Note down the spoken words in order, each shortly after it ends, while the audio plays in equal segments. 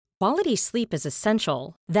Quality sleep is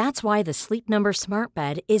essential. That's why the Sleep Number Smart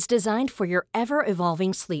Bed is designed for your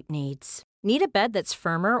ever-evolving sleep needs. Need a bed that's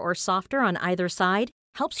firmer or softer on either side?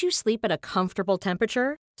 Helps you sleep at a comfortable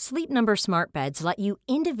temperature? Sleep Number Smart Beds let you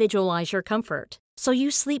individualize your comfort, so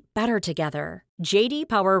you sleep better together. J.D.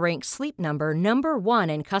 Power ranks Sleep Number number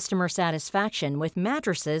 1 in customer satisfaction with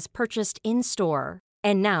mattresses purchased in-store.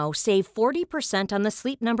 And now, save 40% on the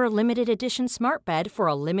Sleep Number Limited Edition Smart Bed for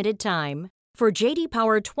a limited time. For J.D.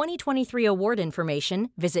 Power 2023 award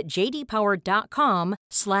information, visit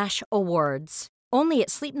jdpower.com/awards. Only at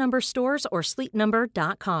Sleep Number stores or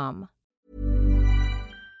sleepnumber.com.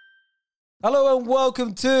 Hello and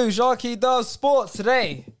welcome to Jackie Does Sports.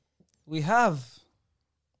 Today, we have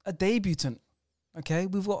a debutant. Okay,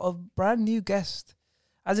 we've got a brand new guest.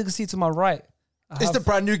 As you can see to my right, It's the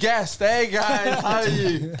brand new guest. Hey guys, how are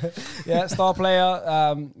you? Yeah, star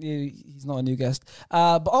player. He's not a new guest.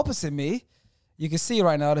 But opposite me, you can see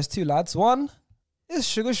right now there's two lads. One is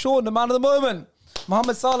Sugar Sean, the man of the moment.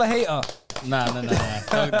 Mohamed Salah hater. Nah.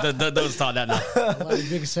 Don't start that now.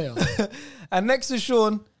 Big sale. And next to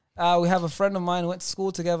Sean, we have a friend of mine who went to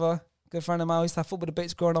school together. Good friend of mine. We used to have football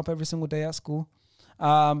debates growing up every single day at school.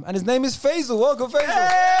 And his name is Faisal. Welcome, Faisal.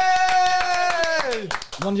 Hey!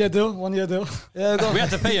 1 year deal. Yeah, We had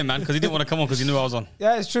to pay him, man, because he didn't want to come on because he knew I was on.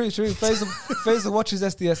 Yeah, it's true. Faisal watches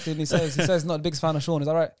SDS and he says he's not the biggest fan of Sean. Is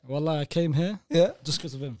that right? Well, I came here just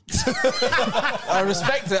because of him. I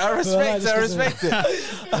respect it.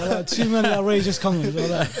 Too many outrageous comments.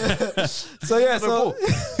 So yeah,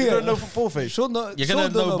 You don't know football, face. Sean, You're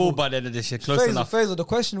going to know ball by the end of this year. Close enough. Faisal, the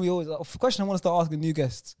question I want to start asking new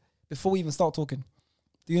guests before we even start talking.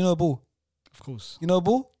 Do you know ball? Of course. You know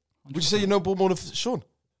ball? Would you say you know ball more than Sean?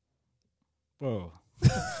 Bro.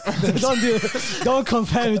 Don't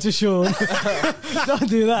compare me to Sean. Don't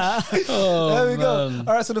do that. There we go.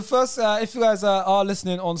 All right, so the first, if you guys are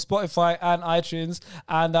listening on Spotify and iTunes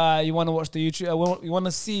and you want to watch the YouTube, you want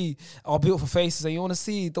to see our beautiful faces and you want to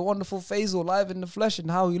see the wonderful Faisal live in the flesh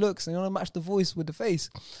and how he looks and you want to match the voice with the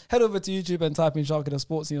face, head over to YouTube and type in Sharky the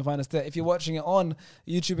Sports and you'll find us there. If you're watching it on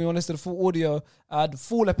YouTube and you want to listen to the full audio, the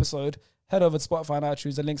full episode, head over to Spotify and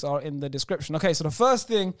iTunes. The links are in the description. Okay, so the first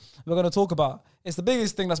thing we're going to talk about is the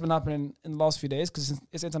biggest thing that's been happening in the last few days because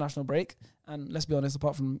it's international break. And let's be honest,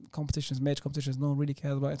 apart from competitions, major competitions, no one really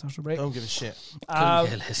cares about international break. Don't give a shit.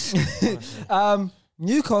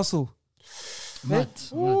 Newcastle. Mad.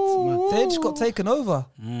 They just got taken over.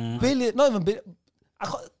 Billion, not even billion.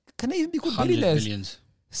 Can they even be called billionaires? Billions.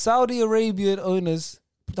 Saudi Arabian owners,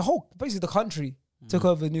 basically the country, took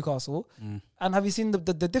over Newcastle. And have you seen the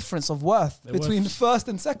difference of worth between first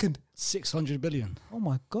and second? 600 billion. Oh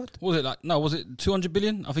my God. What was it like? No, was it 200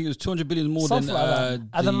 billion? I think it was 200 billion more Something than. like that.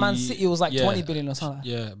 And then Man City was like 20 billion or something.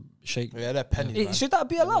 Yeah, shake. Yeah, they're pennies, man. Should that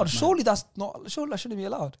be allowed? Surely that shouldn't be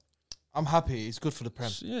allowed. I'm happy. It's good for the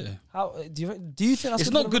Prem. Yeah. How do you think that's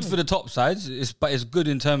It's not good for the top sides, but it's good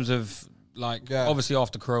in terms of, like, Yeah. obviously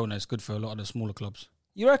after Corona, it's good for a lot of the smaller clubs.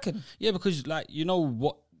 You reckon? Yeah, because, like, you know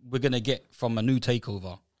what we're going to get from a new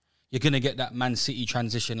takeover? You're going to get that Man City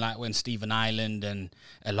transition, like when Stephen Ireland and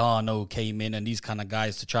Elano came in and these kind of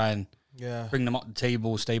guys to try and bring them up the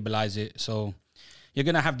table, stabilize it. So you're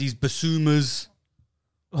going to have these Basumas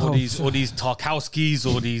or these Tarkowskis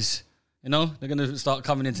or these, they're going to start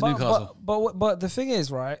coming into Newcastle. But the thing is,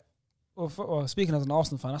 right, well, speaking as an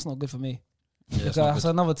Arsenal fan, that's not good for me. Yeah, Because that's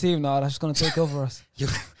another team now that's just going to take over us.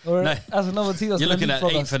 That's another team that's You're looking at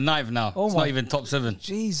 8th us. and 9th now. Oh it's not even top 7.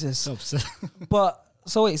 Jesus. But...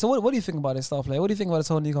 So wait, what do you think about this star player? What do you think about this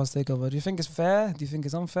whole Newcastle takeover? Do you think it's fair? Do you think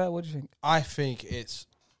it's unfair? What do you think? I think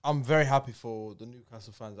I'm very happy for the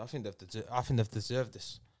Newcastle fans. I think they've deserved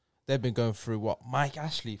this. They've been going through what Mike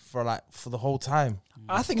Ashley for the whole time.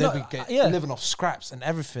 I think they've been living off scraps and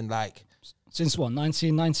everything. Like Since what,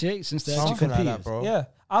 1998? Since they actually something like competed? that, bro. Yeah,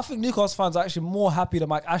 I think Newcastle fans are actually more happy that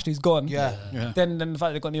Mike Ashley's gone. Yeah. Than the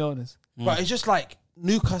fact they got new owners. But it's just like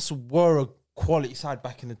Newcastle were a quality side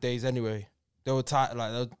back in the days anyway. They were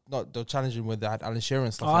they were challenging with that Alan Shearer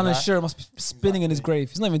and stuff. Alan Shearer must be spinning in his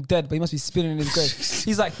grave. He's not even dead, but he must be spinning in his grave.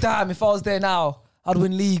 He's like, damn, if I was there now, I'd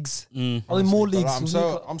win leagues. I'd win more leagues.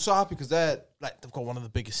 Like, I'm so happy because they've got one of the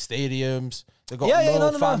biggest stadiums. They've got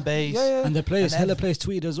a fan base. And the players, hella players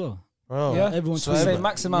tweeted as well. Bro, Yeah, everyone so tweeted.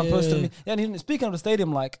 Maximan posted me. Yeah, and speaking of the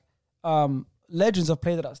stadium, like, legends have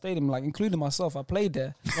played at that stadium, like including myself. I played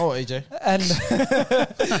there, Oh, AJ. and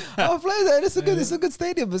I played there. It's a good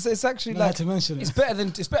stadium. But it's actually I had like to mention it. it's better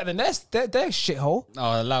than their shithole.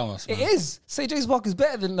 Oh, allow us. It Man. is. St James Park is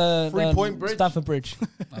better than 3-point bridge. Stamford Bridge.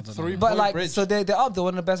 I don't know. But like, bridge. so they're up there,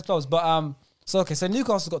 one of the best clubs. But so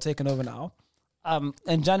Newcastle got taken over now.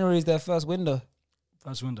 And January is their first window.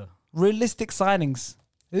 First window. Realistic signings.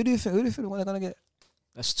 Who do you think they're gonna get?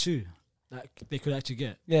 That's two that they could actually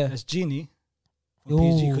get. Yeah. That's Genie from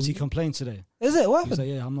PSG because he complained today. Is it? What He was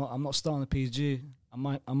happened? like, yeah, I'm not starting the PSG.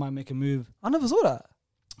 I might make a move I never saw that.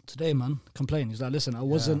 today, man. Complained. He's like, listen, I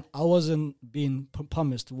wasn't being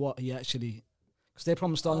promised what he actually, because they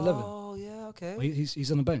promised starting 11. Oh yeah, okay. But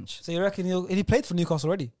he's on the bench. So you reckon he played for Newcastle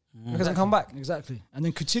already? He doesn't come back. Exactly. And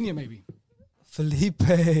then Coutinho maybe. Felipe.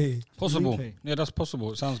 Possible. Felipe. Yeah, that's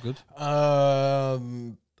possible. It sounds good.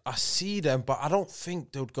 I see them, but I don't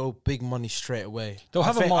think they'll go big money straight away. They'll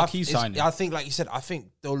have a marquee signing. I think, like you said, I think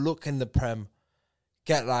they'll look in the Prem,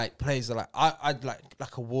 get like players that I'd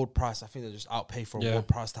like a Ward Price. I think they'll just outpay for a Ward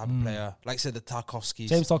Price type of player. Like I said, the Tarkovskis.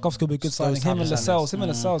 James Tarkovsky will be a good signing. Him and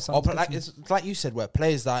Lascelles. Or but like it's like you said, where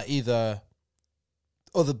players that either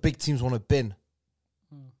other big teams want to bin,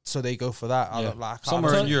 so they go for that. Yeah.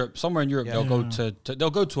 Somewhere in Europe, they'll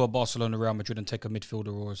go to a Barcelona, Real Madrid, and take a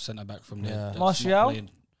midfielder or a centre back from there. Yeah. that's Martial? not playing.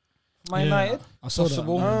 Man United. I saw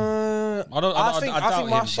Possible. that. I think doubt him,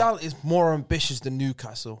 Martial is more ambitious than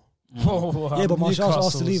Newcastle. Yeah, but Martial's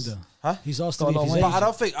asked to leave though. Huh? He's asked to Got a leave. long His way.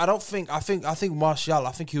 But agent. I think Martial.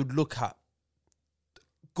 I think he would look at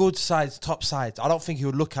good sides, top sides. I don't think he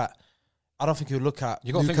would look at. You got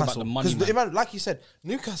to think about the money, man. Because like you said,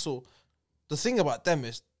 Newcastle. The thing about them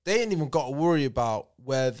is they ain't even got to worry about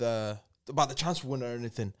about the transfer window or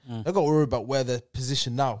anything. They got to worry about where they're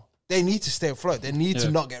positioned now. They need to stay afloat. They need to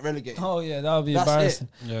not get relegated. Oh yeah, that would be That's embarrassing.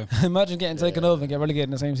 Yeah. Imagine getting taken over and get relegated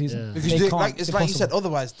in the same season. Yeah. Because They can't. like you said, impossible.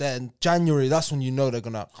 otherwise then January, that's when you know they're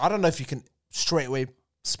gonna. I don't know if you can straight away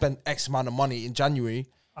spend X amount of money in January.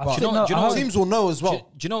 But do you know- teams will know as well.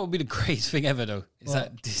 Do you know what would be the greatest thing ever though? Is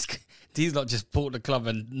that these lot just bought the club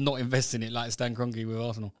and not invest in it like Stan Kroenke with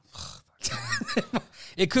Arsenal.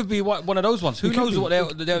 It could be one of those ones. Who knows what their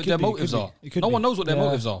motives are? No one knows what their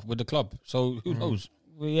motives are with the club. So who knows?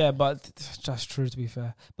 Well, yeah, but that's true to be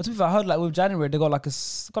fair. But to be fair, I heard like with January they got like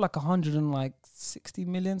 160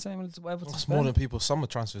 million, something whatever. That's more than people's summer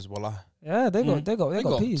transfers. Voila. Yeah, they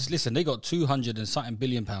got peas. Listen, they got 200 and something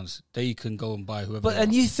billion pounds. They can go and buy whoever. But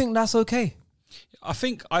and you think that's okay? I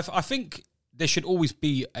think there should always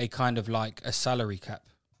be a kind of like a salary cap.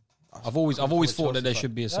 I've always thought that there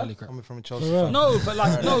should be a salary cap. Coming from a Chelsea real? fan. No, but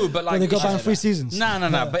like They got banned 3 seasons.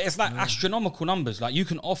 No. But it's like astronomical numbers. Like you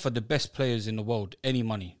can offer the best players in the world any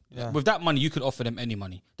money. Yeah. With that money, you could offer them any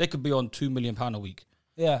money. They could be on £2 million a week.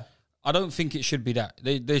 Yeah. I don't think it should be that.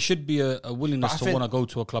 There should be a willingness to want to go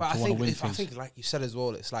to a club to want to win I things. think, like you said as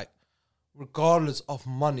well, it's like regardless of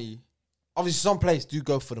money, obviously some players do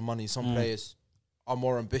go for the money. Some players are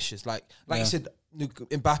more ambitious. Like you said,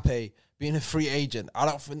 Mbappe being a free agent. I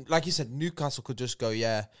don't think, like you said, Newcastle could just go,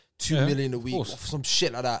 2 million a week or some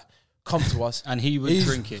shit like that. Come to us, and he would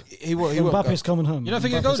drink it. He won't go. Mbappe's coming home. You don't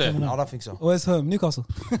think he'll go there? I don't think so. Where's home? Newcastle.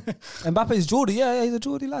 Mbappe's Geordie. Yeah, he's a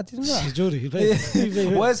Geordie lad. You know that? He's Jordy. He played.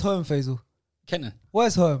 Where's home, Faisal? Kenton.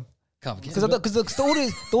 Where's home? Come, Because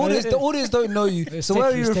the audience don't know you. It's So where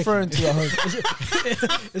are techie, you it's referring to at home?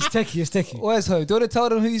 It's techie. Where's home? Do you want to tell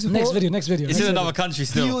them who you support? Next video. It's in another country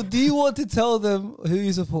still. Do you want to tell them who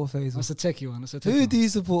you support, Faisal? That's a techie one. Who do you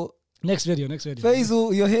support? Next video.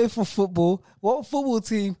 Faisal, you're here for football. What football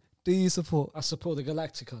team do you support? I support the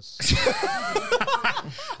Galacticos.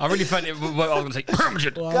 I really felt it. I was going to say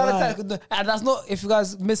Galatasaray, and that's not, if you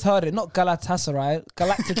guys misheard it, not Galatasaray,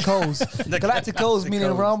 Galacticos. Galacticos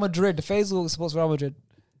meaning Real Madrid. Faisal supports Real Madrid.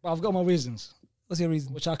 But I've got my reasons, What's your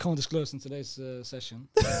reason? which I can't disclose in today's session.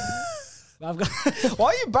 But I've got. Why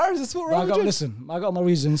are you embarrassed to support Real Madrid? Listen, I got my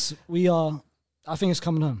reasons. I think it's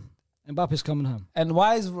coming home. Mbappe's coming home. And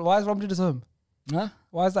why is Real Madrid his home? Huh?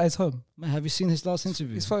 Why is that his home? Man, have you seen his last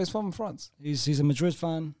interview? He's from France. He's a Madrid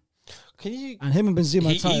fan. Can you? And him and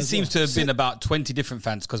Benzema. he seems to have been about 20 different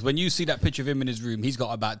fans, because when you see that picture of him in his room, he's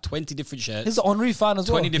got about 20 different shirts. He's an Henry fan as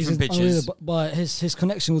well. 20 different He's pictures. but his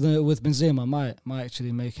connection with Benzema might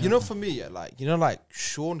actually make it. You know, for me, like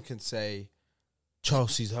Sean can say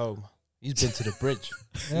Chelsea's home. He's been to the bridge.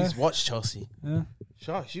 Yeah. He's watched Chelsea. Yeah.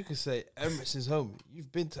 Sharks, you could say Emirates is home.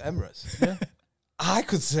 You've been to Emirates. Yeah. I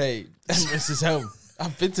could say Emirates is home.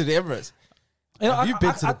 I've been to the Emirates. You know, Have you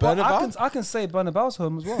been to the Bernabeu? I can say Bernabeu's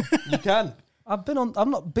home as well. You can. I've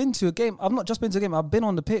not been to a game. I've not just been to a game. I've been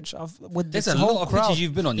on the pitch. With There's this a whole lot of crowd. pictures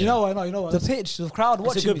you've been on. You know what? The pitch, the crowd It's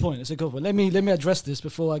watching a good me. point. It's a good point. Let me address this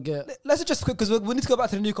before I get. Let's just quick, because we need to go back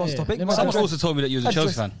to the Newcastle Yeah, topic. let me Someone address- also told me that you was a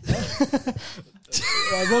Chelsea fan.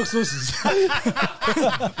 Wrong sources.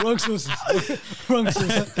 Wrong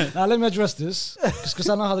sources. Now let me address this because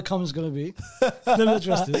I know how the comment's gonna be. Let me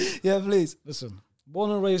address this. Yeah, please. Listen,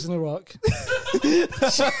 Born and raised in Iraq.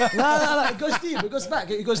 No. It goes deep. It goes back.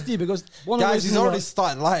 It goes deep. It goes. Born and Guys, raised he's in already Iraq.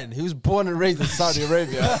 started lying. He was born and raised in Saudi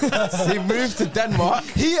Arabia. He moved to Denmark.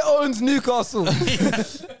 He owns Newcastle.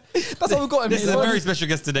 That's how we got him. This is a very special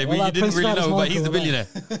guest today. Well, You didn't Prince really Fahd is know, my but he's the uncle, billionaire.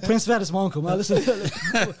 Prince Fahd is my uncle. Man,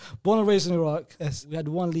 listen. Born and raised in Iraq. Yes. We had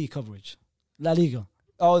one league coverage. La Liga.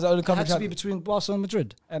 Oh, is that only It coming had to be between Barcelona and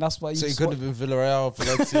Madrid. and that's why you So he swat- could have been Villarreal,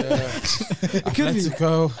 Valencia, could be.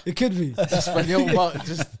 Atletico, It could be. Espanyol, but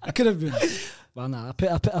just It could have been. But nah, I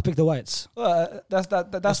picked the Whites. that's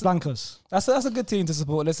That's Blancos. that's a good team to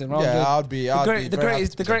support. Listen, Real yeah, Madrid, I'd the be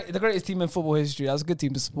greatest very happy to the greatest team in football history. That's a good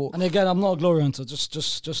team to support. And again, I'm not a glory hunter.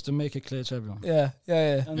 Just to make it clear to everyone. Yeah.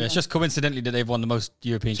 And, Yeah, it's just coincidentally that they've won the most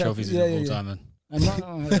European trophies of all time, man. and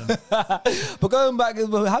yeah. But going back,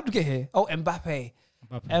 how did we get here? Oh,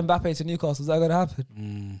 Mbappe to Newcastle. Is that going to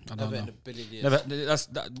happen? I Never don't in know. a billion years.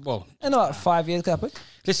 Never, well, In about 5 years, could happen.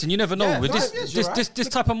 listen, you never know. Yeah, With 5 years, you're right. this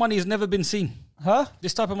type of money has never been seen. Huh?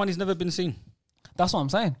 This type of money has never been seen. That's what I'm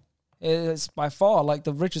saying. It's by far like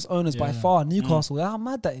the richest owners by far. Newcastle. How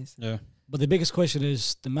mad that is. Yeah. But the biggest question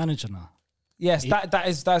is the manager now. Yes, that's. I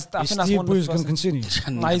Is think that's Steve one of Bruce the going to first.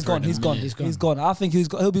 continue? Nah, he's gone. He's gone. He's gone. He's gone. I think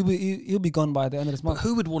he'll be gone by the end of this But month.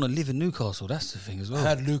 who would want to live in Newcastle? That's the thing as I well.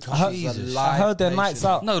 heard Lucas. I heard- was a Jesus. I heard their live nights nation.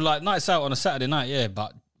 out. No, like nights out on a Saturday night, yeah,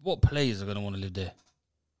 but what players are going to want to live there?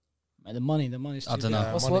 Man, the money's I don't know.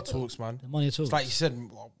 Yeah, What's money what- talks, man. The money too. It's like you said,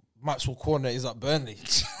 Maxwell Corner is at Burnley.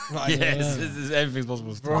 Like, Everything's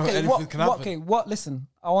possible. Bro, Okay, anything can happen. listen,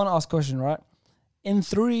 I want to ask a question, right? In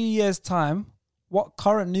 3 years' time, what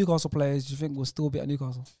current Newcastle players do you think will still be at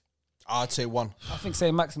Newcastle? I'd say one. I think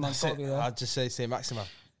say Maximan's got to be there. I'd just say Maxima.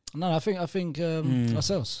 No, I think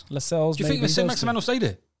ourselves. Lascelles, Do you think maybe. St. Maximan will stay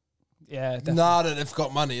there? Yeah, definitely. Now that they've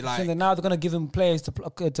got money, I like think that now they're going to give him players to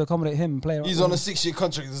accommodate him and play. he's on a 6-year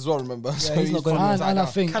contract as well. Remember? Yeah, he's not gonna fine be- as And that I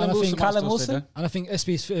now. think Callum Wilson. Callum Wilson? and I think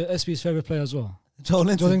SP's favorite player as well. Joe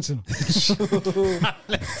Linton.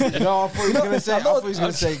 No, I thought he was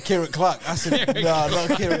going to say Kieran Clark. I said no,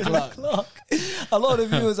 not Kieran Clark. A lot of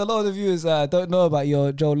the viewers don't know about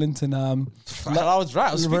your Joe Linton I was right.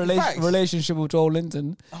 I was speaking facts. relationship with Joe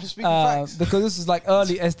Linton I was speaking facts. because this is like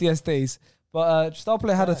early SDS days. But Star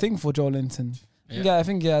Player had a thing for Joe Linton. Yeah, I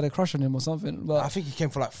think he had a crush on him or something. But I think he came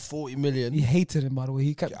for like 40 million. he hated him, by the way.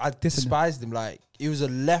 He kept I dissing him. despised him. Like he was a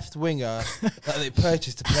left winger that they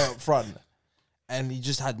purchased to play up front, and he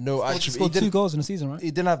just had no He attributes. scored 2 goals in the season, right?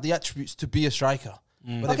 He didn't have the attributes to be a striker.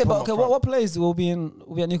 But they Okay, put but him up front. what players will be at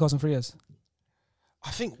Newcastle in 3 years?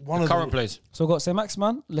 I think one of Current the players. So we've got St.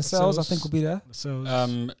 Maximan, Lascelles, I think will be there.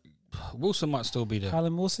 So Wilson might still be there.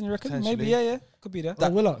 Callum Wilson, you reckon? Maybe, Potentially. yeah, could be there.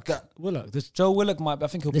 Willock. that- Willock. Joe Willock might, but I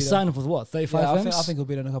think he'll They be there. signed him for what? 35 Yeah, M's? I think he'll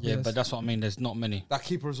be there in a couple Yeah, of years. but that's what I mean. There's not many. that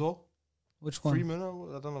keeper as well. Which one? Freeman. I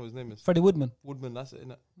don't know what his name is. Freddie Woodman. Woodman. That's it,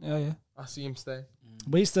 innit? Yeah. I see him stay.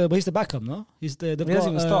 But he's the backup, no? He's the He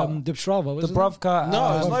doesn't even start. Dubstrava. Dubravka.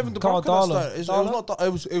 No, it's not even the Carl Dubravka that Darlow. started.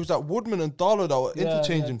 It was not. It was that Woodman and Darlow that were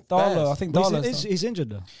interchanging. Darlow, pairs. I think Darlow. He's injured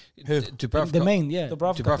though. Who? Dubravka. The main, yeah.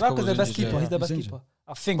 Dubravka. Dubravka Dubravka's was their best injured, keeper. yeah. He's their best He's keeper.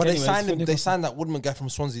 I think. But anyways, they signed for him. They Newcastle. signed that Woodman guy from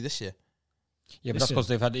Swansea this year. Yeah, but that's because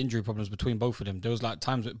they've had injury problems between both of them. There was like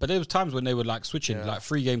times, but there was times when they were like switching, like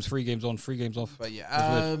 3 games on, 3 games off. But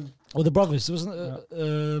yeah, Or the brothers, wasn't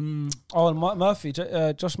Oh, Murphy,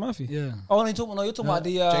 Josh Murphy. yeah. Oh, no, you're talking about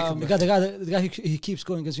the Jacob The guy he keeps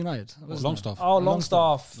going against United. wasn't Longstaff. Oh,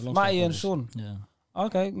 Longstaff, The Longstaff Matty and brothers. Sean. it? Yeah.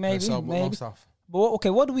 Okay, maybe. long stuff. But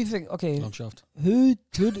what do we think? Okay, Long shaft. who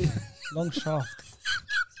long shaft?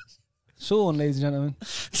 Sean, ladies and gentlemen.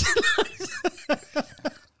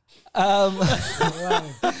 Well,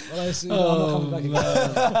 I see. No, I'm not coming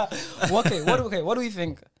back again. What do we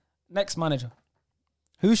think? Next manager,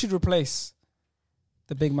 who should replace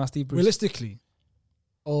the big man Steve Bruce? Realistically,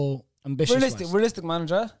 or ambitious. Realistic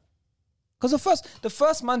manager. Because the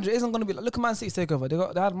first manager isn't going to be like, look at Man City's takeover.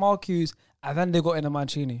 They had Mark Hughes and then they got in a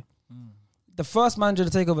Mancini. The first manager to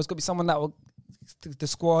take over is going to be someone that will the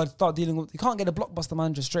squad start dealing with. You can't get a blockbuster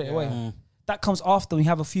manager straight away. That comes after we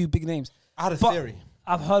have a few big names. I had a But theory.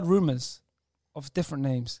 I've heard rumors of different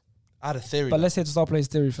names. I had a theory. But let's hear to Star Player's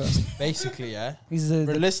theory first. Basically, yeah. He's the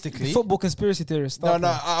Realistically, football conspiracy theorist. no, Star no.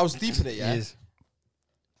 Player. I was deep in it. Yeah.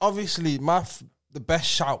 Obviously, the best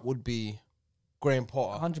shout would be Graham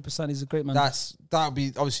Potter. 100%. He's a great manager. That would be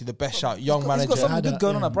obviously the best shout. Young He's manager. got something good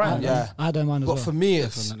going on at Brighton. Yeah. I had that in mind as But well. for me,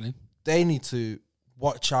 it's Definitely. they need to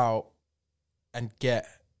watch out and get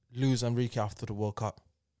Luis Enrique after the World Cup.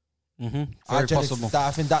 Very I possible. I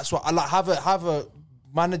think that's what I like. Have a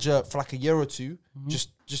manager for like a year or two, just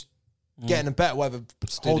getting a bet, whatever.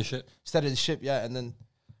 Steady the shit. Steady the ship, yeah, and then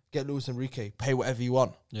get Luis Enrique, pay whatever you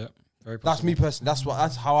want. Yeah, very possible. That's me personally.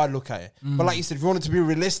 That's how I look at it. But like you said, if you want it to be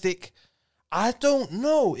realistic, I don't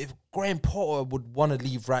know if Graham Potter would want to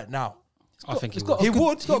leave right now. I think he's he got would. a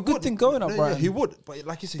good, he's got a good thing going up, right? He would, but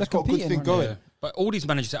like you said, They're he's got a good competing thing right going. Yeah. But all these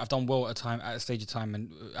managers that have done well at a stage of time,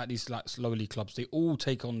 and at these like lower league clubs, they all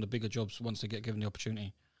take on the bigger jobs once they get given the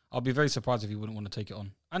opportunity. I'll be very surprised if he wouldn't want to take it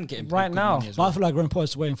on and get him Right good now. money as But I well. feel like Graham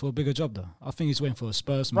Potter's waiting for a bigger job, though. I think he's waiting for a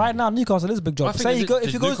Spurs. Right maybe. now, Newcastle is a big I job. think Say the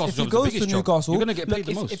if he Newcastle goes job to is the biggest job. Newcastle, You're gonna get paid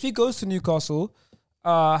the if, most. if he goes to Newcastle,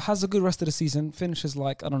 has a good rest of the season, finishes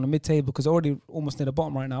like, I don't know, mid-table because they're already almost near the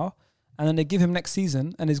bottom right now, and then they give him next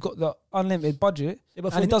season, and he's got the unlimited budget, Yeah,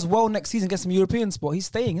 but and he does well next season, gets some European spot. He's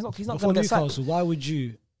staying. He's not But for going to get sacked. Newcastle, why would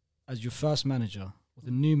you, as your first manager with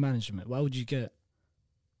a new management, why would you get?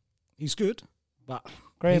 He's good, but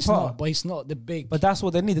Graham he's Potter. not. But he's not the big. But that's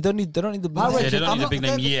what they need. They don't need the. I Yeah, reckon- they don't I'm need a not- big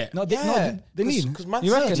name yet. no, they need. because Man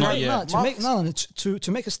You reckon? City- Not yet.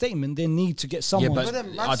 To make a statement, they need to get Yeah, someone. but But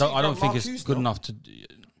then Man I City don't grabbed think it's Marcus, good though. enough to.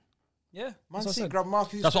 Yeah, Man that's what I City said. grabbed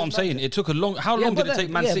Marcus. That's what I'm saying. It took a long. How long did it take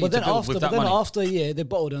Man City but to then build after, with but that then money? after a year, they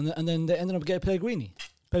bottled and then they ended up getting Pellegrini.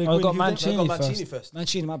 Oh, they got who Mancini then- Mancini first. first.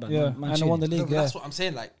 Mancini, my bad. Yeah, Mancini. and they won the No, league. but Yeah, that's what I'm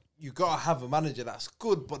saying. Like, you gotta have a manager that's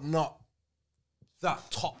good, but not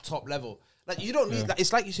that top level. Like, you don't need. Like,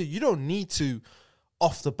 it's like you said. You don't need to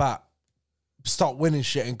off the bat start winning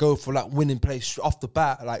shit and go for like winning plays off the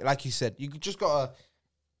bat. Like you said, you just gotta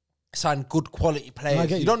sign good quality players.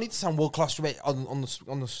 get You you. don't need to sign world class straight on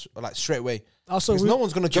the like straight away. Also, Because no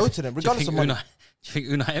one's gonna go to them regardless of money. Do you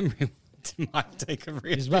think Unai Emery might take a risk?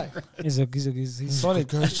 he's back. he's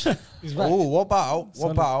solid. He's back. Oh, what about?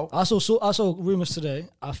 What about? I saw rumors today.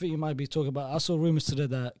 I think you might be talking about. I saw rumors today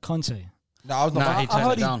that Conte No, I was not. Nah, he I turned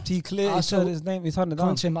heard it down. he cleared. I He saw- said his name. He turned it down.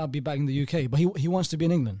 Conte might be back in the UK, but he wants to be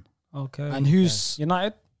in England. Okay. And who's?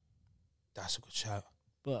 United? That's a good shout.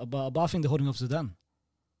 But I think they're holding off Zidane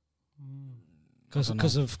because I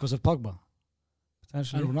don't know. of Pogba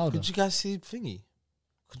Potentially. and Ronaldo. Could you guys see Thingy?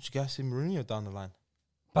 Could you guys see Mourinho down the line?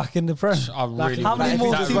 Back in the Prem. I really, How many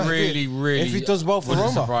more that teams- really, If he does well for wouldn't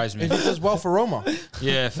Roma, surprise me. If he does well for Roma,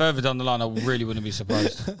 Yeah, further down the line, I really wouldn't be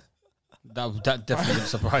surprised. That definitely wouldn't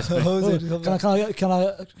surprise me. Oh, can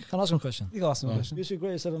I ask him a question? You can ask him a Go on. question. Who's your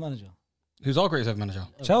greatest ever manager? Who's our greatest ever manager?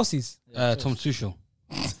 Chelsea's. Tom Tuchel.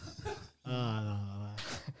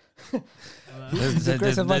 the greatest ever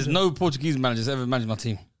There's manager. no Portuguese managers ever managed my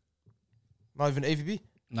team. not even AVB.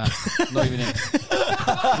 Nah, not even him.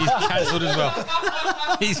 He's cancelled as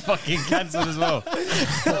well. He's fucking cancelled as well.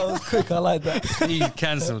 That was quick. I like that. He's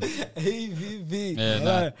cancelled. AVB. Yeah,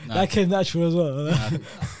 nah. That came natural as well.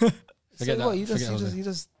 Forget that. What, he Forget that.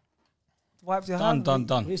 just wiped your Done, hand.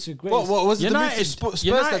 done. Who's your What greatest? was it? The move to United, Spurs that did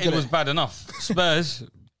United was it? bad enough. Spurs,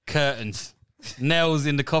 curtains, nails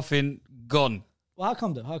in the coffin, gone. Well, how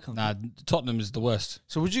come though? How come? Nah, Tottenham is the worst.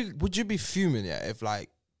 So would you be fuming if like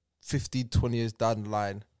 15, 20 years down the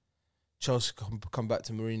line, Chelsea come back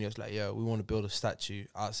to Mourinho? It's like, yo, we want to build a statue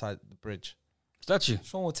outside the bridge. Statue.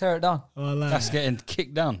 Sean will tear it down. Oh, like, That's getting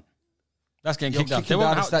kicked down. That's getting You're kicked down. kicking They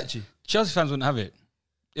won't down the have- statue. Chelsea fans wouldn't have it.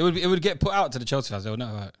 It would get put out to the Chelsea fans. They would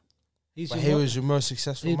never have it. he's But your he what? was your most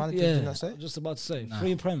successful manager. Yeah, Didn't I say? just about to say Nah.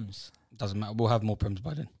 3 Prems. Doesn't matter. We'll have more Prems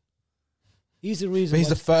by then. He's the reason. But he's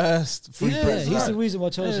why, the first free yeah, press. he's the reason why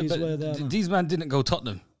Yeah, Chelsea's but where they are now. these men didn't go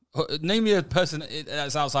Tottenham. Name me a person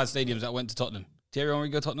that's outside stadiums that went to Tottenham. Thierry Henry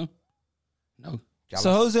go Tottenham? No.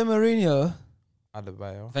 So Jose Mourinho,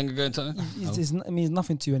 Adebayo. Wenger going to Tottenham? No. it means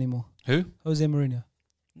nothing to you anymore. Who? Jose Mourinho.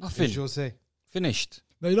 Nothing. Jose? Finished.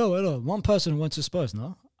 No, you know, one person went to Spurs.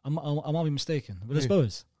 No, I might be mistaken. But the Who?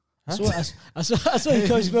 Spurs. I Huh? saw he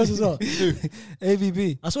coached Spurs as well.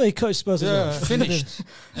 AVB. I saw he coached Spurs as well. Finished.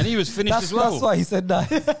 And he was finished as well. That's why he said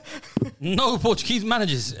that. No Portuguese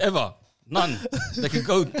managers ever. None. They could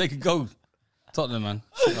go. Tottenham, man.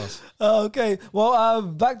 Shit else. Okay. Well,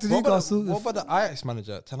 back to Newcastle. What about the Ajax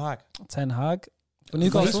manager, Ten Hag? Ten Hag. For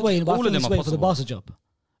He's Newcastle. waiting, but All I of think them he's are waiting for the possible. Barca job.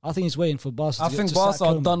 I think he's waiting for Barca. I to think to sack Barca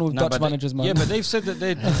are Koeman. done with No, Dutch but managers, man. Yeah, but they've said that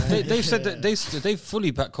they've said that they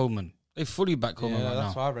fully back Coleman. They fully back Coleman right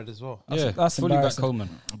that's now. what I read as well. Yeah, that's fully back embarrassing. Coleman.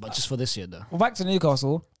 But just for this year, though. Well, back to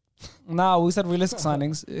Newcastle. Now, we said realistic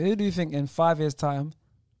signings. Who do you think in 5 years' time,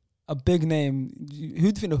 a big name, who do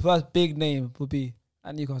you think the first big name would be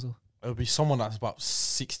at Newcastle? It would be someone that's about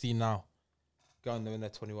 16 now, going there when they're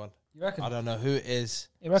 21. You reckon? I don't know who it is.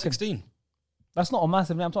 You reckon? 16. That's not a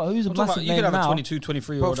massive name. I'm talking who's a I'm talking massive about, you could name have a now. 22,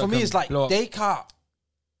 23 year old. But for me, it's like they can't.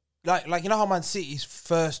 Like you know how Man City's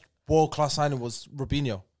first world class signing was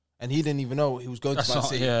Robinho, and he didn't even know he was going That's to Man not,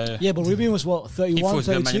 City. yeah. Yeah, but Rubin was what, He 31, thought he was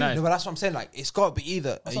gonna Man 32? United. No, but that's what I'm saying. Like it's got to be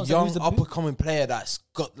either That's a what I'm saying. young Who's the up and coming player that's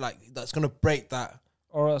got like that's gonna break that,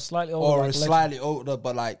 Or a slightly older. or like a legend. slightly older,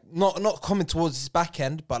 but like not coming towards his back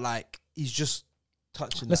end, but like he's just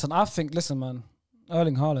touching. Listen, man.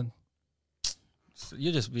 Erling Haaland.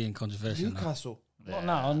 You're just being controversial. Newcastle. Not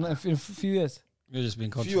now, in a few years. You're just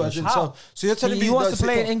being Few, as controversial. in How? so you're telling me He wants to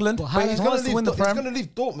play in England, But but he he's wants to win the Prem. going to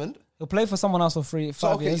leave Dortmund. He'll play for someone else for 5 So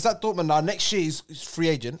okay, years. he's at Dortmund now. Next year he's free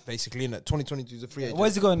agent, basically. In 2022, he's a free agent.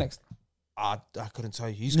 Where's he going next? I couldn't tell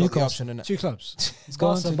you. He's got the Newcastle. option in it. 2 clubs. He's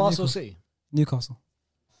going to Barca Newcastle. City. Newcastle.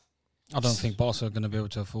 I don't think Barca are going to be able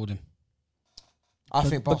to afford him. I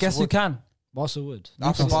think But Barca guess who would. can? Barca would.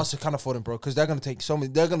 I think Barca can afford him, bro, because they're going to take so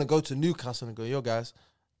many. They're going to go to Newcastle and go, yo, guys,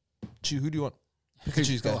 who do you want? Pick and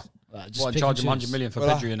choose, guys. What, charge him 100 million for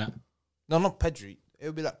Well, Pedri and that? No, not Pedri. It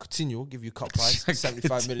would be like Coutinho, give you cut price,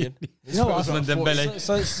 75 million. You know what? Usman Dembele.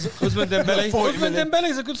 So Usman Dembele. 40 Usman million. Dembele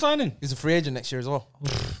is a good signing. He's a free agent next year as well.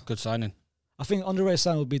 Good signing. I think underrated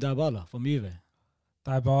sign would be Dybala from Juve.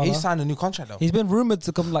 Dybala. He signed a new contract though. He's been rumoured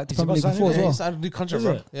to come like to He's Premier League about to before sign as He well. signed a new contract, Is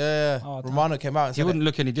bro. it? Yeah. Oh, damn. Romano came out and He said wouldn't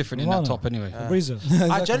look any different in that Romano. top anyway. Breezer. I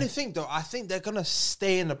Exactly. generally think though, I think they're gonna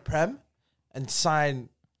stay in the Prem and sign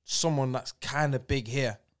someone that's kind of big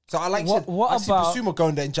here. So I like What I see about- Basuma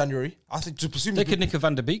going there in January. I think Basuma They could nick a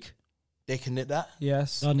Van der Beek. they can knit that.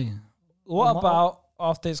 Yes. Danny. What about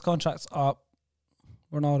after his contract's up,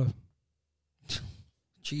 Ronaldo?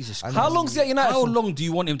 Jesus And How long's he at United How for? long do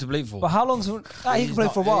you want him to play for? But how long's he can He's play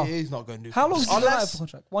not- for a while? He's not going to do. How long's he at United Unless for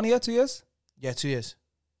contract? 1 year, 2 years? yeah, 2 years.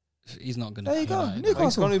 He's not going to. There you go. He's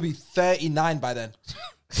Newcastle. going to be 39 by then,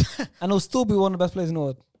 And he'll still be one of the best players in the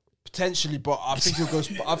world. potentially. But I think he'll go.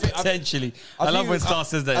 I think Potentially. I I love think when he- Star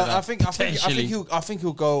says that. I think Potentially. he'll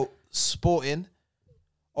go Sporting,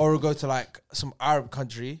 or he'll go to like some Arab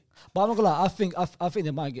country. But I'm not gonna lie. I think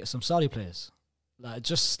they might get some Saudi players,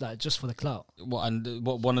 just for the clout. What, and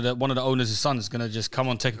what, one of the owners' sons is gonna just come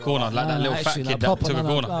on, take a corner like that little fat kid that took a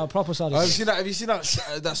corner. Proper Saudi. Have you seen that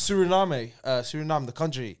Suriname, the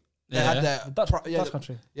country? They Yeah. had their Dutch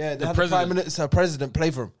country. Yeah, they The had the prime president. minister, president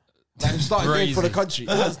play for him. Like, he started going for the country.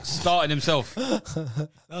 Starting himself.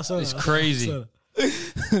 It's crazy.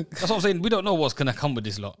 That's what I'm saying. We don't know what's gonna come with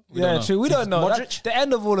this lot. We don't Yeah, know. true. We don't know. Modric? The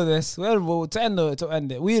end of all of this, to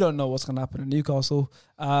end it, we don't know what's going to happen in Newcastle.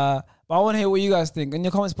 But I want to hear what you guys think. In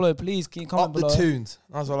your comments below, please can you comment Up the below. tunes.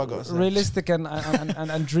 That's all I got to say. Realistic and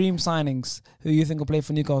dream signings who you think will play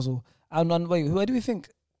for Newcastle. And wait, where do we think?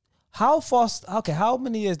 How fast? Okay, how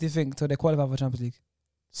many years do you think till they qualify for Champions League?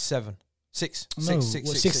 7, 6, No, 6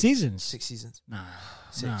 seasons. 6 seasons. Nah,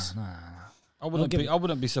 6. nah. I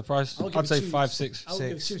wouldn't be surprised. I'll give I'd it say 2 5, 6. I would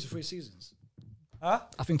give 6. 2 to 3 seasons. Huh?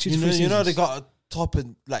 I think 2 to 3 seasons. You know they got a top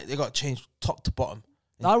and like they got changed top to bottom.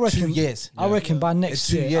 In I reckon 2 years. I reckon by It's next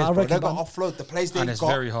 2 year. years, I bro. They reckon. got to offload the players And they've it's got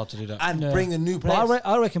very hard to do that. and Yeah. bring the new players.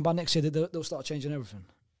 I reckon by next year they'll start changing everything.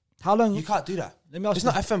 How long? You can't do that. Let me ask It's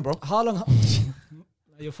you. not FM, bro. How long?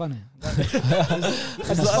 You're funny. Despite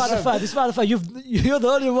the fact you're the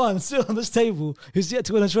only one still on this table who's yet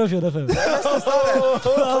to win a trophy on FM. Here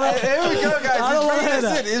we go, guys. I don't wanna hear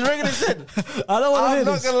that. He's bringing this in. I don't want to hear I'm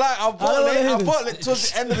not this. gonna lie. I don't wanna hear bought this. it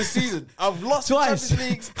towards the end of the season. I've lost Twice.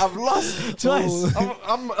 Champions Leagues. I've lost Twice.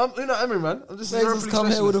 I'm you know Emery, man. I'm just a Let's European just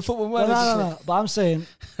come here with a specialist. football No, manager. no. But I'm saying,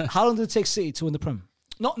 how long did it take City to win the Prem?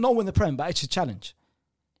 Not win the Prem, but actually challenge.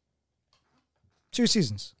 2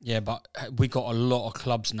 seasons. Yeah, but we got a lot of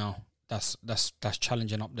clubs now. That's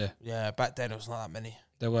challenging up there. Yeah, back then it was not that many.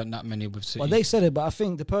 There weren't that many with City. Well, they said it, but I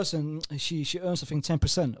think the person she earns I think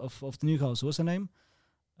 10% of the Newcastle. What's her name?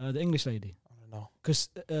 The English lady. I don't know. Because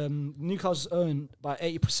Newcastle's earned by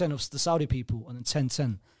 80% of the Saudi people, and then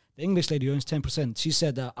 10. The English lady earns 10%. She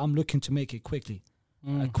said that I'm looking to make it quickly,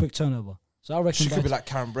 a quick turnover. So I reckon She could be like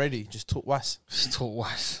Karen Brady, just talk wise. Just talk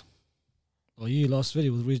wise. Well, you last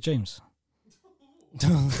video with Reece James. What's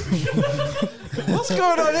going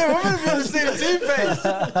on here? We're gonna be on the same team, face.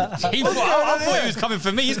 I thought he was coming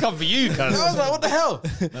for me. He's coming for you, cuz. I was like, what the hell?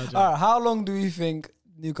 All right, how long do you think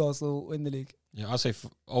Newcastle win the league? Yeah, I'd say.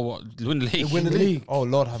 Win the league. Win the league. Oh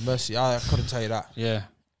Lord, have mercy. I couldn't tell you that. Yeah,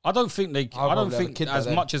 I don't think they. I'll I don't probably have a think kid by as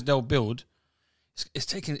then. much as they'll build,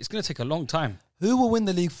 it's going to take a long time. Who will win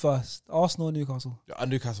the league first? Arsenal or Newcastle?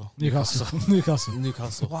 Newcastle.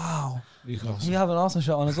 Newcastle. Wow. Newcastle. You have an Arsenal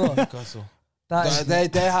shot on as well. Newcastle. That is, They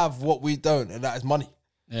have what we don't, and that is money.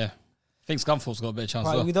 Yeah, I think Scunthorpe's got a better chance.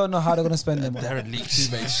 right, as well. we don't know how they're going to spend their money. They're in League 2,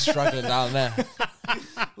 mate, struggling down there.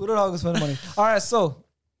 We don't know how to spend the money. All right, so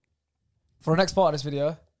for the next part of this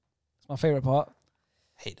video, it's my favorite part.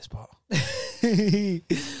 Hate this part.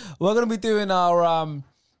 We're gonna be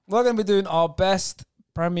doing our best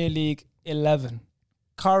Premier League 11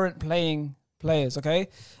 current playing players. Okay,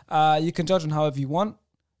 you can judge on however you want.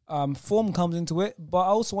 Form comes into it, but I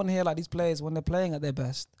also want to hear like these players when they're playing at their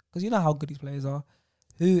best, because you know how good these players are.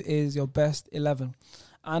 Who is your best 11?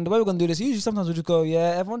 And the way we're gonna do this, usually sometimes we just go,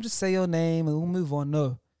 yeah, everyone just say your name and we'll move on.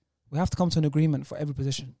 No, we have to come to an agreement for every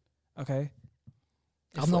position. Okay.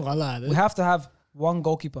 I'm not gonna lie. We have to have one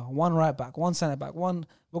goalkeeper, one right back, one centre back, one.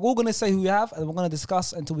 We're all gonna say who we have, and we're gonna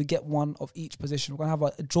discuss until we get one of each position. We're gonna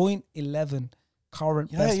have a joint 11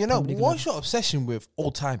 current. Yeah, you know, Premier League what's 11. your obsession with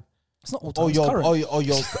all time? It's not all time. Or It's your, current.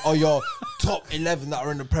 or your top 11 that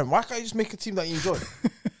are in the Prem. Why can't you just make a team that you enjoy?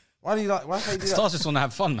 Why can't you do that? Stars just want to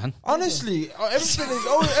have fun, man. Honestly,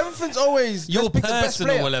 everything's always Your let's pick the best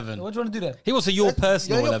personal player. 11. What do you want to do there? He wants a your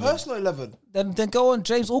personal Your 11. personal 11. Then go on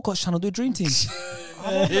James Alcott's channel, do a dream team.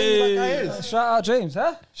 I don't know who that guy is. Shout out James,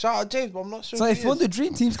 huh? Shout out James, but I'm not sure. So who if he you want is. the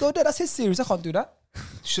dream teams, go there. That's his series. I can't do that.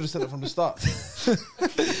 Should have said it from the start.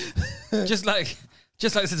 Just like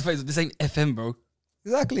it's his face. This ain't FM, bro.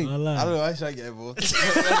 Exactly. I I don't lie. know. I should get involved.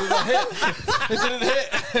 It didn't hit.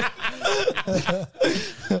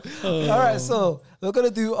 All right, so we're gonna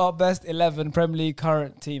do our best 11 Premier League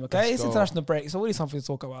current team. Okay, Let's it's go. international break, so we need something to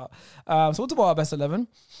talk about. So we'll talk about our best 11,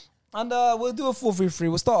 and we'll do a 4-3-3.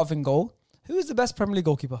 We'll start off in goal. Who is the best Premier League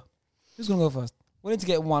goalkeeper? Who's gonna go first? We need to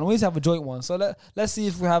get one. We need to have a joint one. So let's see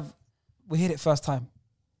if we hit it first time.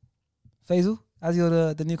 Faisal, as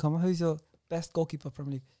you're the newcomer, who's your best goalkeeper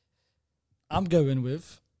Premier League? I'm going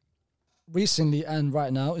with recently and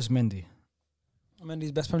right now is Mendy.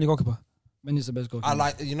 Mendy's best Premier League goalkeeper. Mendy's the best goalkeeper. I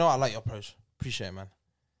like your approach. Appreciate it, man.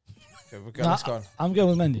 Okay, we're good. Nah, Let's go on. I'm going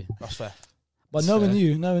with Mendy. That's fair. But knowing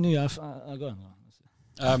you, I go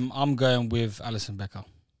on. I'm going with Alisson Becker.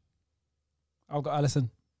 I've got Alisson.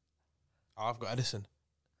 Oh, I've got Edison.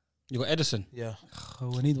 You got Edison. Yeah. Oh,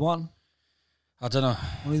 we need one. I don't know.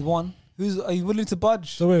 We need one. Are you willing to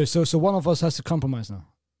budge? So wait, so one of us has to compromise now.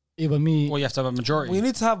 Either me. Well, you have to have a majority. We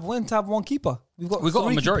need to have one keeper. We've got a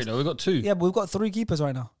three majority keepers. though. We've got 2. Yeah, but we've got 3 keepers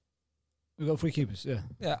right now. We got 3 keepers. Yeah.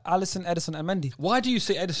 Yeah, Alisson, Edison, and Mendy. Why do you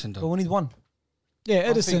say Edison But though? we need one. Yeah,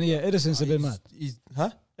 Edison. think- Yeah, Edison's a bit mad. Huh?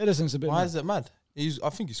 Edison's a bit Why mad. is it mad? I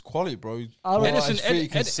think he's quality, bro. I don't- Edison, He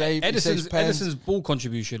can save, he saves pens. Edison's ball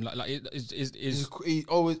contribution, He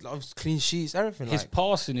always loves clean sheets, everything. his Like,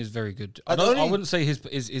 passing is very good. I only- wouldn't say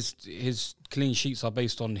his clean sheets are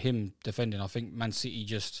based on him defending. I think Man City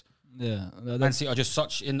are just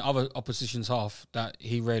such in other opposition's half that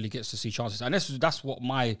he rarely gets to see chances, and that's what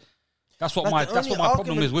my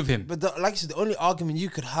problem is with him. But like you said, the only argument you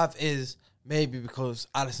could have is maybe because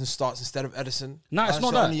Alisson starts instead of Edison. No, it's That's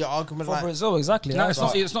not the that. only argument. For like, Brazil, exactly. No, That's it's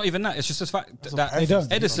not. right. It's not even that. It's just the fact That's that what He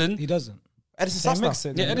doesn't. Edison. He doesn't. Edison They starts now. mix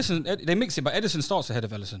it. Yeah, Edison. They mix it, but Edison starts ahead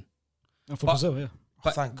of Ellison. And for But- Brazil, yeah.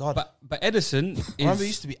 But, Thank God. But Edison is. I remember it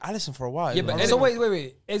used to be Alisson for a while. Yeah, but Like, So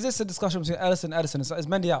wait. Is this a discussion between Alisson and Edison? Is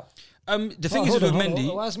Mendy out? The thing is Hold with on, hold on.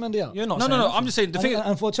 Mendy. Why is Mendy out? You're not. No. saying nothing. I'm just saying the thing.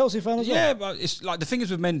 And for a Chelsea fan as well. Yeah, but it's like the thing is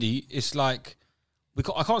with Mendy. It's like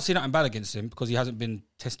I can't see nothing bad against him because he hasn't been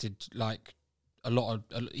tested like a lot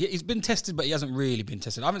of. He's been tested, but he hasn't really been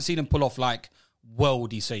tested. I haven't seen him pull off like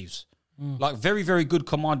worldy saves. Like very, very good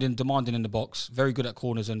demanding in the box. Very good at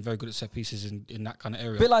corners and very good at set pieces in that kind of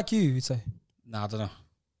area. Bit like you, you'd say. Nah, I don't know.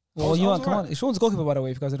 Well, was you aren't. Come alright. on. Sean's a goalkeeper, by the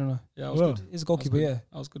way. If you guys don't know, Yeah, I was Well, good. he's a goalkeeper. Yeah,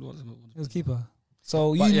 I was good once. he was a keeper.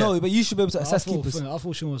 So But you yeah. know, but you should be able to assess keepers. I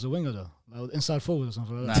thought Sean was a winger though, like inside forward or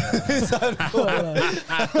something like Nah,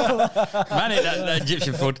 that. man, ain't that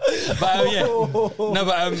Egyptian fraud. But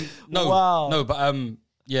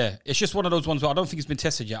yeah, it's just one of those ones where I don't think it's been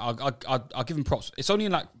tested yet. I'll give him props. It's only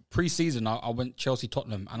in like pre-season I went Chelsea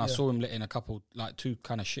Tottenham and I saw him letting a couple like 2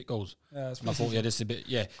 kind of shit goals. Yeah, it's And I thought, this is a bit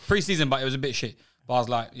pre-season, but it was a bit shit. But I was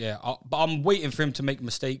like, but I'm waiting for him to make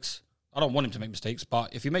mistakes. I don't want him to make mistakes,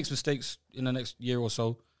 but if he makes mistakes in the next year or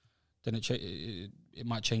so, then it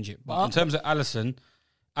might change it. But in terms of Alisson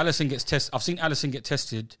gets tested. I've seen Alisson get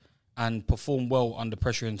tested and perform well under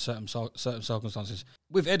pressure in certain circumstances.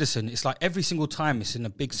 With Edison, it's like every single time it's in a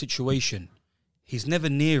big situation, he's never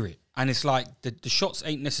near it, and it's like the shots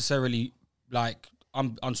ain't necessarily like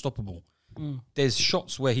unstoppable. There's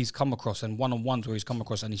shots where he's come across and one-on-ones where he's come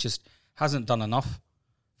across, and he just hasn't done enough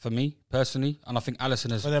for me personally. And I think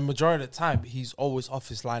Alisson has. But the majority of the time, he's always off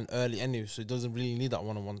his line early anyway, so he doesn't really need that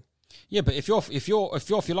one-on-one. Yeah, but if you're off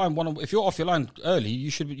your line early, you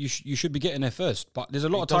should be getting there first. But there's a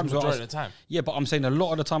lot of times where majority of the time. yeah, but I'm saying a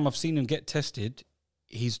lot of the time I've seen him get tested.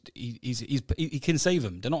 He can save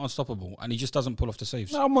them. They're not unstoppable, and he just doesn't pull off the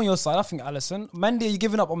saves. No, I'm on your side. I think Alisson. Mendy, are you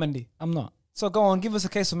giving up on Mendy? I'm not. So go on, give us a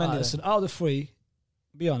case of Mendy. Listen, out of the 3,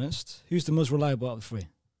 be honest, who's the most reliable out of the 3?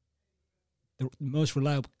 The most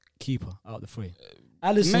reliable keeper out of the 3.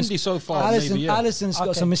 Mendy so far, maybe, yeah. Alisson's got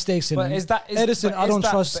Okay. some mistakes in But him. is Edison, but I is don't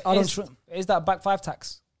that- trust. but I don't is- trust. Is that back 5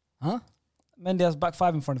 tax? Huh? Mendy has back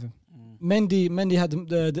 5 in front of him. Mendy had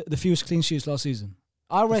the fewest clean sheets last season.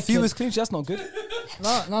 I reckon. Fewest clean sheets, that's not good.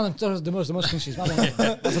 No, that's the most clean sheets.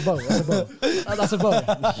 That's a bow. That's a blow.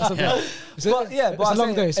 That's a blow. It's a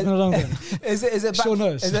long day. It's been a long day. Is it back? Sure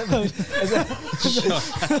knows. Is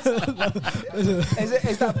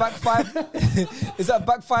that back five? Is that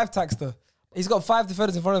back five tax though? He's got 5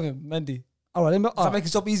 defenders in front of him, Mendy. All right, Does that make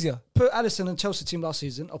his job easier? Put Alisson in Chelsea team last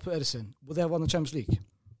season. Or put Edison. Would they have won the Champions League?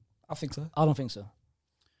 I think so. I don't think so.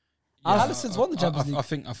 Alisson's won the Champions League.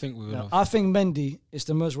 I think we would have. I think Mendy is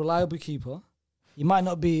the most reliable keeper. He might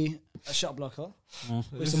not be a shot blocker. But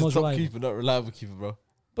he's the most reliable keeper, not reliable keeper, bro.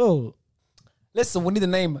 Bro, listen, we need a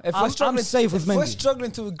name. If we're struggling, safe with if we're Mendy.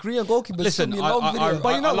 struggling to agree on goalkeepers, Listen, I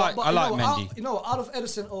like Mendy. Out of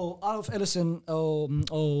Edison or Alisson,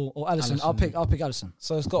 I'll pick Alisson.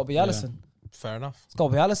 So it's got to be Alisson. Fair enough. It's got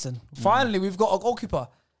to be Alisson. Finally, we've got a goalkeeper.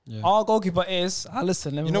 Yeah. Our goalkeeper is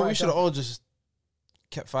Alisson. You know, we should have all just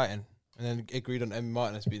kept fighting and then agreed on Emi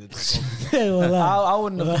Martinez being the goalkeeper. I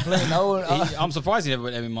wouldn't have complained. I'm surprised he never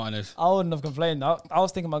went Emi Martinez. I wouldn't have complained. I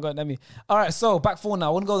was thinking about going Emi. All right, so back 4 now. I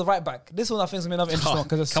want to go to the right back. This one I think is gonna be another interesting one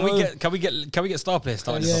because Can we get star players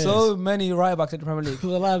started? So many right backs in the Premier League.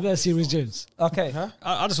 Well, I'll see Reece James. Okay,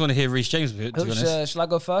 I just want to hear Reece James. To be honest, shall I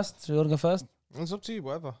go first? Do you want to go first? It's up to you,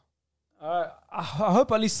 whatever. All right. I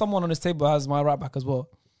hope at least someone on this table has my right back as well.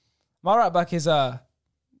 My right back is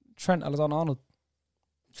Trent Alexander-Arnold.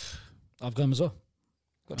 I've got him as well.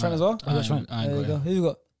 Got Trent as well? I got Trent. There you go. Who you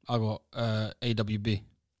got? I got AWB.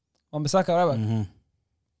 Wan-Bissaka right back. Mm-hmm.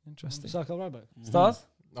 Interesting. Saka right back. Stars?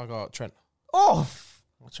 I got Trent. Oh!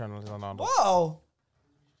 Trent Alexander-Arnold. Wow!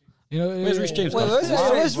 You know, Where's Reece James?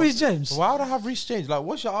 Where's Reece James? Why would I have Reece James? Like,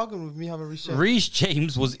 what's your argument with me having Reece James? Reece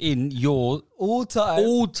James was in your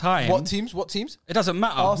All-time. What teams? What teams? It doesn't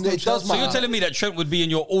matter. Arsenal, It does So you're matter. telling me that Trent would be in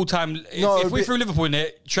your all-time? No, If we threw Liverpool in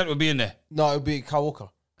there, Trent would be in there. No, it would be Kyle Walker.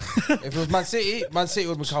 If it was Man City would have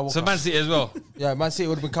been Kyle Walker. So Man City as well. Yeah, Man City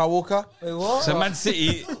would have been Kyle Walker. Wait, what? So Man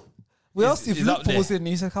City. We asked if is up Liverpool there. was in,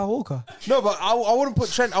 he said Kyle Walker. No, but I wouldn't put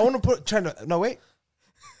Trent. I wouldn't put Trent. No, wait.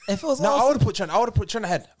 If it was No, I Arsenal, would have put Trent. I would have put Trent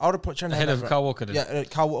ahead. I would have put Trent Ahead of right? Kyle Walker then? Yeah,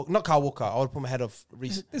 not Kyle Walker. I would have put him ahead of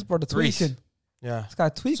Reece. this brother Reece. tweaking. Yeah. This guy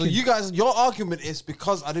tweaking. So you guys, your argument is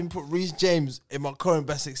because I didn't put Reece James in my current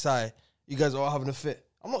best six side, you guys are all having a fit.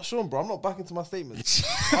 I'm not sure, bro. I'm not backing to my statements.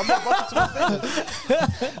 I'm not backing to my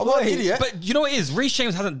statements. I'm not an idiot. But you know what it is? Reece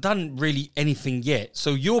James hasn't done really anything yet. So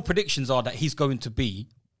your predictions are that he's going to be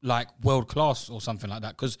like world class or something like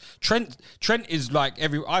that. Because Trent is like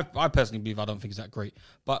I personally believe I don't think he's that great.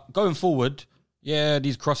 But going forward, yeah,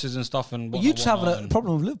 these crosses and stuff and But you just have a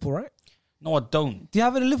problem with Liverpool, right? No, I don't. Do you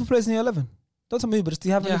have any Liverpool players in your 11? Don't tell me, but do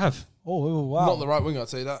you have any? Yeah, I have. Oh, wow. Not the right winger, I'll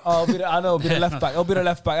tell you that. Oh, I know, it'll be the left back. It'll be the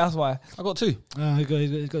left back, that's why. I got 2. He's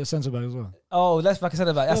got a centre back as well. Oh, left back and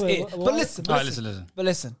centre back. That's Yeah, it. but But why- listen, All right, listen. But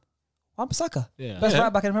listen. Wan-Bissaka. Yeah. Best Yeah.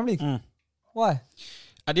 right back in the Premier League. Why?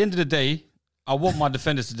 At the end of the day, I want my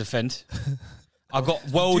defenders to defend. I got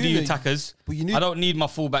worldy need- attackers. but you need- I don't need my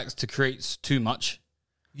fullbacks to create too much.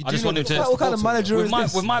 You I just do want know him to. What kind of manager is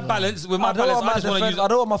this? With my balance, I don't want I just want to use. I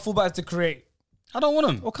don't want my fullbacks to create. I don't want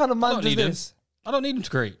him. What kind of I don't manager is need him. this? I don't need him to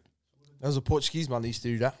create. There was a Portuguese man that used to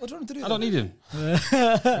do that. What do you want to do? I don't need him.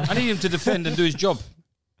 I need him to defend and do his job.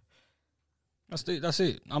 That's it.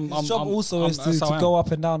 His job also is to go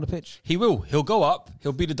up and down the pitch. He will. He'll go up.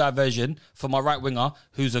 He'll be the diversion for my right winger,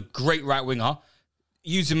 who's a great right winger.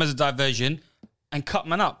 Use him as a diversion and cut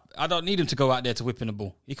man up. I don't need him to go out there to whip in the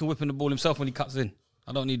ball. He can whip in the ball himself when he cuts in.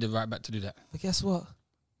 I don't need the right back to do that. But guess what?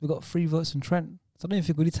 We got 3 votes from Trent. So I don't even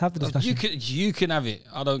think we need to have the discussion. You can have it.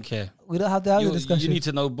 I don't care. We don't have to have the discussion. You need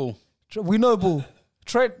to know ball. We know ball.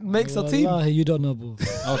 Trent makes a team. Wallahi, you don't know, boo.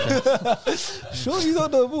 Okay. Sure, you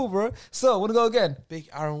don't know ball, bro. So, want to go again? Big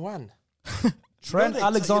Aaron Wan. Trent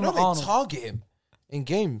Alexander-Arnold. They target him in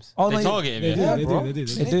games. Oh, They no, target him. They Yeah. do, bro. they do.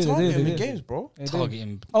 They target him they in do. games, bro. They do. Target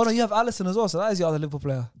him. Oh, no, you have Alisson as well. So that is your other Liverpool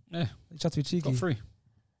player. Yeah. You try to be cheeky. Got 3.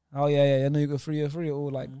 Oh, yeah. I know you got 3 or 3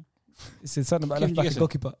 or like. It's in centre back, Kim left back, and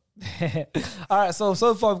goalkeeper. All right, so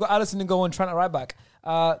far we've got Alisson and go on Trent at right back.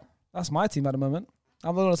 That's my team at the moment.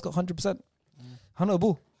 I'm the one that's got 100%. I know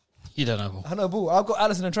ball. You don't know ball. I know ball. I've got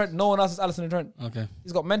Alisson and Trent. No one else has Alisson and Trent. Okay.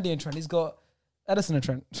 He's got Mendy and Trent. He's got Edison and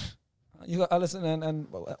Trent. You got Alisson and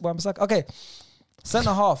Wan-Bissaka. Okay,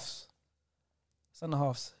 centre halves.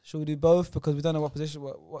 Should we do both? Because we don't know what position,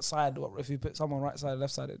 what side. If you put someone right side,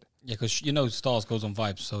 left sided. Yeah, because you know Stars goes on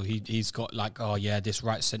vibes, so he's got like, oh yeah, this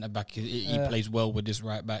right centre back, he plays well with this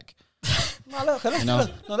right back. No, look,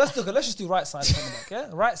 let's just do right side centre back. Yeah,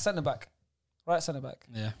 right centre back.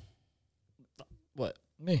 Yeah. What?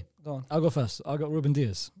 Me? Go on. I'll go first. I got Ruben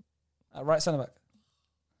Diaz. Right centre back.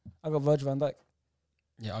 I got Virgil van Dijk.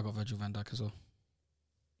 Yeah, I got Virgil van Dijk as well.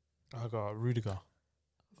 I got Rudiger.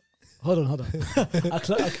 Hold on.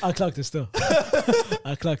 I clocked it still.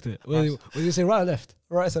 I clocked it. What did you say, right or left?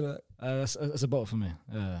 Right centre back. That's a bottle for me.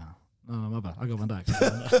 Yeah. No, my bad. I got Van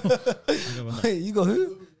Dijk. Wait, you got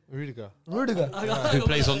who? Rudiger. Who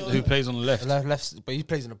plays on the left? Left, but he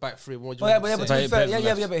plays in the back three. What do you But want to to be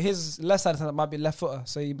fair, but his left side might be left footer,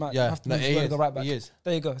 so you might have to move to the right back.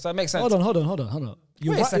 There you go. So that makes sense. Hold on.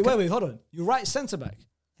 Wait, hold on. You're right centre back.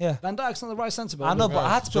 Yeah. Van Dijk's not the right centre back. I know, but I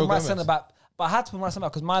had to put right centre back.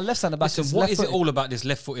 Because my left centre back is what left is it footed. all about this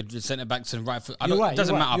left-footed centre backs and right foot? You're It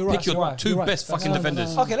doesn't matter. Pick your two best fucking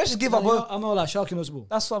defenders. Okay, let's just give up. I'm not like Sharky knows the ball.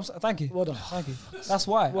 That's what I'm saying. Thank you. Well done. Thank you. That's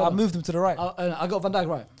why I done. moved him to the right. I got Van Dijk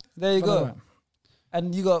right. There you Van Dijk go. right.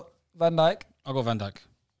 And you got Van Dijk. I got Van Dijk.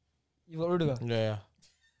 You got Rudiger. Yeah.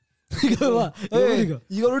 You got what? You got Hey, Rudiger.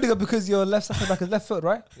 you got Rudiger because your left centre back is left foot,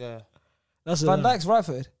 right? Yeah. That's Van Dijk's right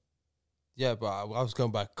footed. Yeah, but I was going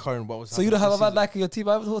by current what was So you don't have a Van Dijk in your team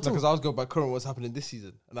at all? because I was going by current what's happening this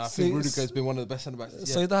season. And I think Rudiger has been one of the best centre backs.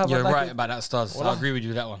 So you don't have You're Van Dijk. right about that, Stars. I agree with you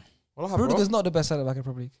with that one. Rudiger's not the best centre back in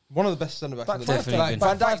Premier League. One of the best centre backs in the league. Definitely.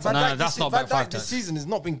 Van Dijk, that's not Van back five Dijk this tax. season has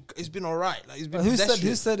not been. It's been alright. Like, he's been. Who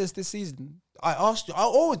pedestrian. said it's this season? I asked you. I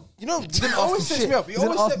always, you didn't always set me up. You didn't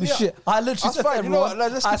always ask set me me up. shit. I literally That's said fine. to You know everyone.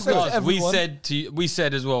 what? Let's I keep said going. to everyone. We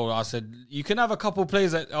said as well. I said you can have a couple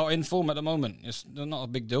players that are in form at the moment. It's not a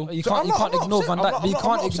big deal. You So can't I'm not ignore upset. Van Dijk. I'm You not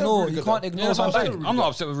can't upset ignore. with You Rudiger. can't Yeah, ignore that's Van what I'm saying. Dijk. I'm not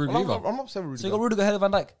upset with Rudiger either. I'm not upset with So you Rudiger. got Rudiger ahead of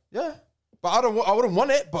Van Dijk. Yeah, but I wouldn't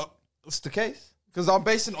want it. But it's the case because I'm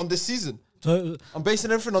basing it on this season. So, I'm basing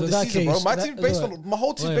everything on So this that season, bro. case- My that- team based wait, on my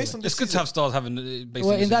whole team wait, based on this It's good to season. have Stars having.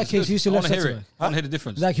 Well, in that case, who's your I want left to hear it. centre-back? I want to hear the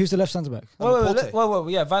difference. Like, who's the left centre back?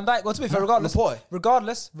 Wait, yeah, Van Dijk. Well, to be fair, regardless, Laporte.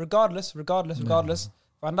 regardless,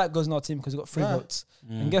 Van Dijk goes in our team because he got 3 votes.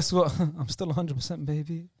 And guess what? I'm still 100%,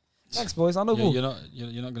 baby. Thanks, boys. I know ball. You're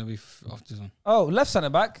not going to be off this one. Oh, left centre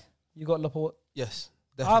back. You got Laporte. Yes,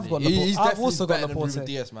 I've got Laporte. He's I've definitely also got better than Laporte. Ruben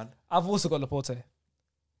Dias, man. I've also got Laporte.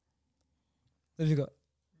 What have you got?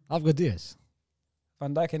 I've got Diaz.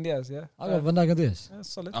 Van Dijk and Diaz, yeah? I got Van Dijk and Diaz. Yeah,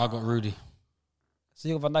 solid. I got Rudy. So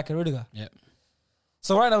you got Van Dijk and Rudiger? Yeah.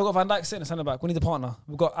 So right now we've got Van Dijk sitting at centre back. We need a partner.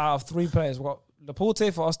 We've got out of 3 players. We've got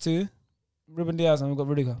Laporte for us 2, Ruben Diaz, and we've got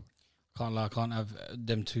Rudiger. Can't lie. I can't have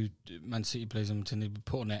them 2 Man City players until they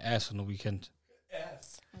put on their ass on the weekend.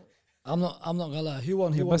 I'm not gonna lie. Who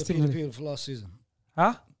won? Who Your won best the team PDP for last season?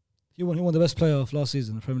 Huh? Who won the best player of last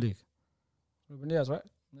season in the Premier League? Ruben Diaz, right?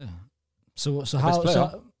 Yeah. So best how? player?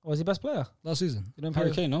 So Was he best player? last season? You don't Harry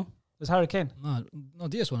play- Kane, no? It was Harry Kane. No,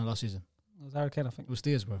 Diaz won it last season. It was Harry Kane, I think. It was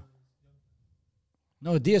Diaz, bro.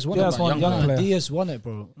 No, Diaz won Diaz it. won young player. Diaz won it,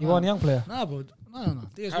 bro. You won young player. Nah, bro. No.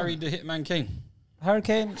 Diaz Harry won the Hitman Kane. Harry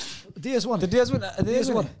Kane. it. Diaz won Did it. Diaz win?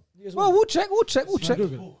 Diaz won. Diaz Well, won it. we'll check.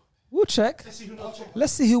 Google. We'll check.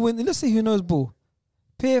 Let's see who wins. Let's see who knows ball.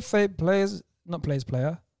 PFA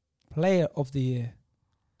player of the year.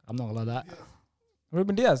 I'm not gonna lie that.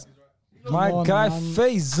 Ruben Diaz. My on, guy man.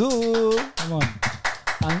 Faisal. Come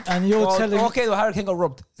on. And you're telling me. Okay, well, Harry Kane got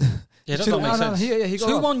robbed. Yeah, that don't make sense. He So got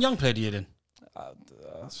who robbed. won Young Player of the Year then? I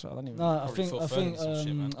don't even No, I Probably think Phil Foden or some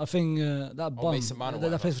shit, man. that bum Mason Mount or that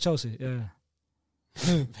whatever. plays for Chelsea. Yeah.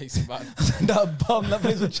 Mason Mount. that bum that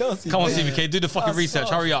plays with Chelsea. Come on, CBK, do the fucking That's research.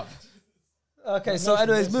 soft. Hurry up. Okay, so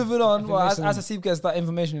anyways, moving on. Well, as Asif gets that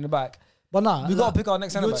information in the back, But nah, we got to pick our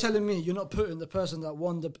next centre You're back. telling me you're not putting the person that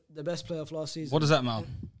won the best player of last season. What does that matter?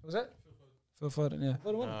 Was it? Phil Foden,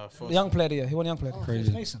 yeah. For Young player of the year. He won young player.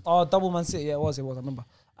 Crazy. Mason. Oh, double Man City. Yeah, it was. I remember.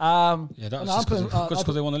 Yeah, that was No, I'm just putting-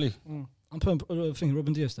 because they won the league. I'm putting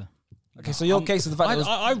Ruben Diaz there. Okay, so your case is the fact that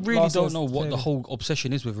I really last don't year's know what the player. whole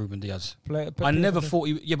obsession is with Ruben Diaz. Play, I never thought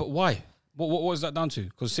he. Yeah, but why? What is that down to?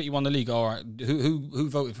 Because City won the league. All right, who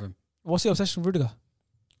voted for him? What's your obsession with Rudiger?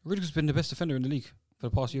 Rudiger's been the best defender in the league for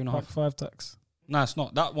the past year and a Back half. 5 tax. No, it's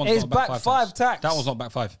not. That one's It's not back back 5 tax. That one's not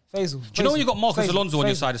back 5. Faisal. Do you know when you got Marcus Alonso on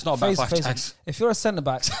your side? It's not back 5 tax. If you're a centre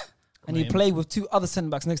back and you play with 2 other centre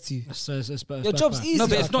backs next to you, Your job's easy. No,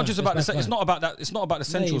 but It's it's not just about the. It's not about that. It's not about the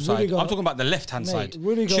central Mate, side. Rudiger- I'm talking about the left hand Mate, side.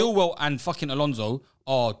 Rudiger- Chilwell and fucking Alonso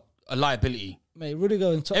are a liability. Mate,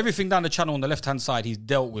 Rudiger and Everything down the channel on the left hand side, he's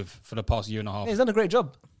dealt with for the past year and a half. He's done a great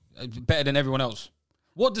job. Better than everyone else.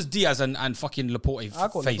 What does Diaz and fucking Laporte face I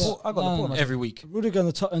got the point. every week? Rudiger in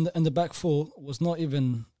the top and the back 4 was not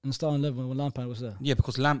even in the starting 11 when Lampard was there. Yeah,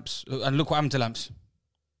 because Lamps, and look what happened to Lamps.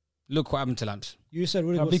 Look what happened to Lamps. You said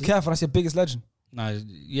Rudiger. Be careful. That's your biggest legend. No,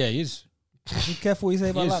 yeah, he is. Be careful what you say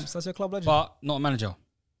about Yes. Lamps. That's your club legend. But not a manager.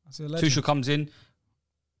 That's your legend. Tuchel comes in,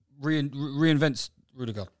 reinvents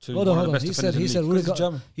Rudiger. To Hold one on, of the hold on. best He defenders in the said league. Because he's Rudiger.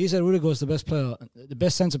 German. He said Rudiger was the best player, the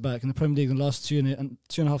best centre back in the Premier League in the last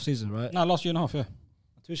 2.5 seasons, right? No, last year and a half, yeah.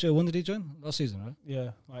 Tuchel, when did he join? Last season, right?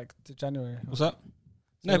 Yeah, like to January. What's that?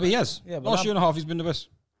 No, but he has. Yeah, but Last year and a half, he's been the best.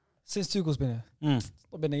 Since Tuchel's been here. Mm. It's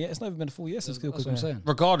not been a year. It's not even been a full year since That's Tuchel's what I'm been here. saying.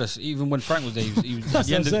 Regardless, even when Frank was there, he was at That's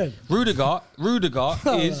the what end I'm saying. of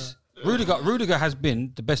Rudiger is Rudiger has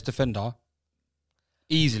been the best defender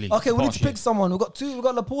easily. Okay, we need past to year. pick someone. We've got two. We've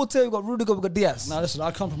got Laporte, we've got Rudiger, we've got Diaz. Now listen,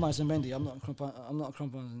 I compromise on Mendy. I'm not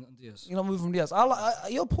compromising on Diaz. You're not moving from Diaz.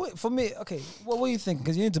 Your point for me, okay, what were you thinking?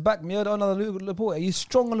 Because you need to back me. You're another Laporte. Are you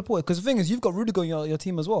strong on Laporte? Because the thing is, you've got Rudiger on your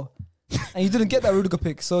team as well. And you didn't get that Rudiger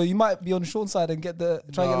pick. So you might be on Sean's side and try and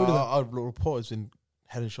get Rudiger. Laporte has been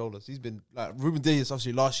head and shoulders. He's been like Ruben Diaz.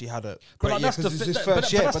 Obviously, last year had a great like, year because it's his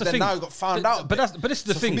first year. But then now he got found out. But this is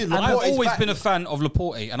the thing. me, I've Laporte is always back. been a fan of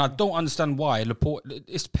Laporte, and I don't understand why Laporte.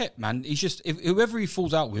 It's Pep, man. He's just whoever he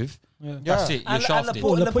falls out with. That's it. You're shafted.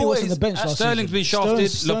 Laporte was on the bench last Sterling's season. been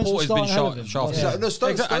shafted. Stones Laporte's was been starting shafted. ahead of him. No,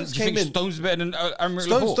 Stones And do you came think in. Stones is better than Aymeric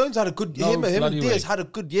Laporte? Stones had a good. No Him and bloody Diaz way. had a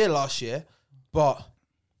good year last year, but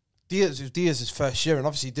Diaz's first year, and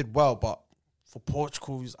obviously he did well. But for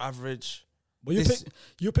Portugal, he's average. But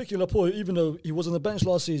you're picking Laporte even though he was on the bench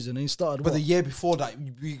last season and he started. But the year before that,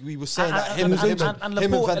 we were saying that him and Van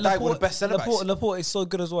Dijk were the best centre backs. Laporte is so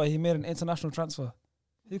good as well. He made an international transfer.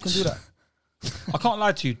 Who can do that? I can't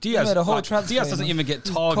lie to you. Diaz, made a whole transfer, Diaz doesn't man. even get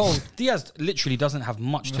He's targeted. cold. Diaz literally doesn't have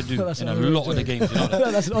much to do That's in an a underrated lot of the joke. games. You know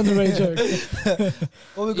that? That's an underrated joke.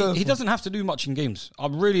 What we going He for? doesn't have to do much in games.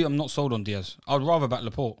 I'm not sold on Diaz. I'd rather back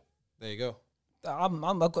Laporte. There you go. I've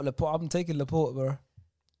got Laporte. I'm taking Laporte, bro.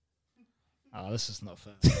 This is not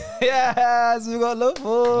fair. Yes, we got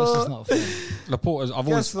Laporte. This is not fair. Laporte is.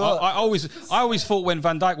 Guess what? I always thought when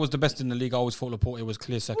Van Dijk was the best in the league, I always thought Laporte was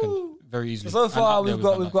clear second, very easily. So And far, up there we've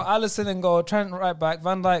with Van got Dijk. Alisson and goal, Trent right back,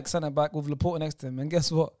 Van Dijk centre back with Laporte next to him. And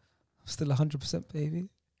guess what? I'm still 100%, baby.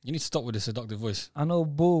 You need to stop with the seductive voice. I know,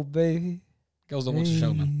 bull, baby. Girls don't watch the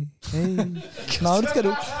show, man. Hey. No,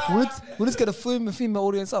 we'll just get a female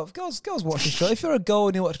audience up. Girls watch the show. If you're a girl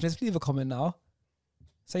and you're watching this, leave a comment now.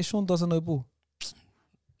 Say Sean doesn't know ball.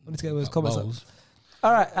 We'll just get his comments up. Balls.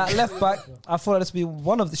 All right, at left back, I thought this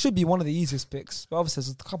should be one of the easiest picks. But obviously,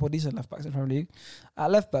 there's a couple of decent left backs in the Premier League. At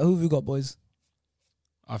left back, who have you got, boys?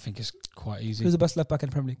 I think it's quite easy. Who's the best left back in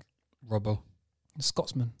the Premier League? Robbo. The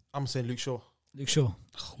Scotsman. I'm saying Luke Shaw. Luke Shaw.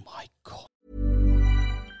 Oh my god.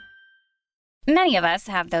 Many of us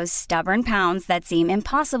have those stubborn pounds that seem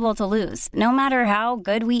impossible to lose, no matter how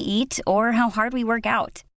good we eat or how hard we work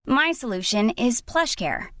out. My solution is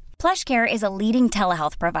PlushCare. PlushCare is a leading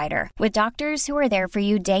telehealth provider with doctors who are there for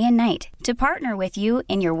you day and night to partner with you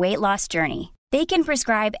in your weight loss journey. They can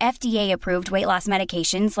prescribe FDA-approved weight loss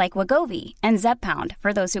medications like Wegovy and Zepbound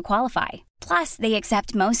for those who qualify. Plus, they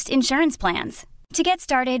accept most insurance plans. To get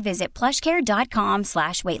started, visit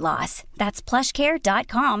plushcare.com/weightloss. That's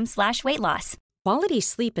plushcare.com/weightloss. Quality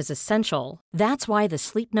sleep is essential. That's why the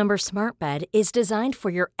Sleep Number Smart Bed is designed for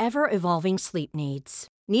your ever-evolving sleep needs.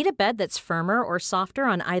 Need a bed that's firmer or softer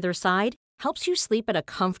on either side? Helps you sleep at a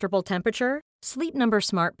comfortable temperature? Sleep Number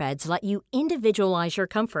Smart Beds let you individualize your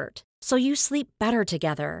comfort, so you sleep better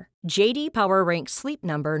together. JD Power ranks Sleep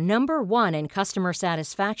Number #1 in customer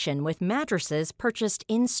satisfaction with mattresses purchased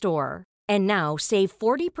in-store. And now, save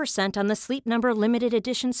 40% on the Sleep Number Limited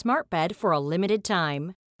Edition Smart Bed for a limited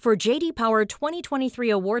time. For JD Power 2023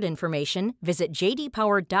 award information, visit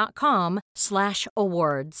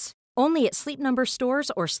jdpower.com/awards. Only at Sleep Number stores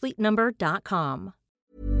or sleepnumber.com.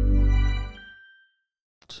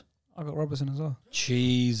 I got Robertson as well.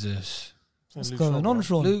 Jesus. What's Luke going Shaw, on, bro.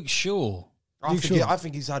 Sean? Luke Shaw. I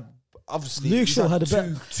think he's had obviously. Luke he's Shaw had a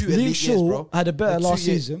better. two Luke elite years, Shaw bro. had a better Had 2 last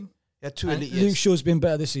years. season. Yeah, 2 And elite Luke years. Shaw's been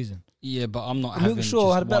better this season. Yeah, but I'm not having Luke Shaw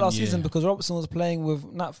just had a better one last season year. because Robertson was playing with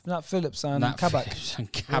Nat Phillips and Nat Kabak. Phillips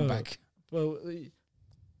and Kabak. Well, Do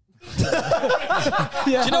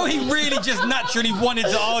you know he really just naturally wanted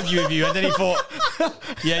to argue with you, and then he thought,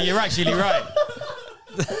 "Yeah, you're actually right."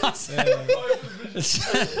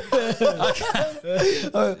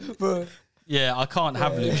 Bro. Yeah, I can't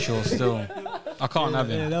have Luke Shaw still. I can't have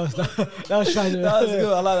him. that was trying to. That was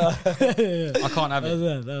good. I like that. I can't have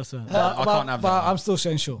it. That was I can't have But that. I'm still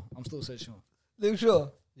saying Shaw. Luke Shaw.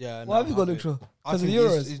 Yeah. Why have you got Luke Shaw? I Because of the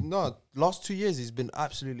think Euros. no, last 2 years he's been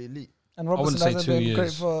absolutely elite. And wouldn't Robertson say hasn't 2 been years.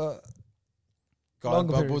 great for God,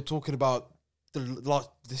 Longer but period. we're talking about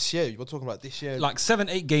this year. We're talking about this year. Like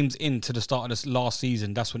 7-8 games into the start of this last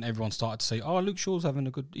season, that's when everyone started to say, "Oh, Luke Shaw's having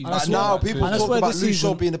a good." He's And that's Like now what- people and that's talk why about this Luke Shaw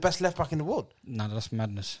season- being the best left back in the world. No, that's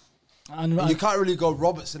madness. And You can't really go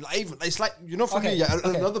Robertson. Like, even it's like for Okay, me. Yeah,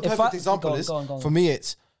 okay. another If perfect I- example go on, is go on, go on. for me.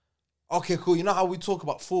 It's okay, cool. You know how we talk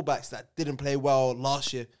about fullbacks that didn't play well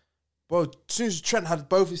last year, bro. As soon as Trent had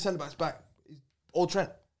both his centre backs back, all Trent.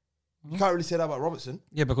 You can't really say that about Robertson.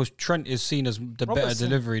 Yeah, because Trent is seen as the better Robertson.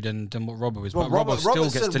 delivery than what Robbo is. Well, But Robbo still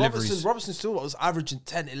gets deliveries. Robertson still was averaging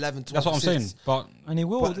 10, 11, 12 That's what I'm saying. assists. But and he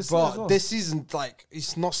will But, this season as well. this season, like,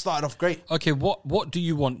 he's not started off great. okay, what do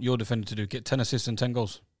you want your defender to do? Get 10 assists and 10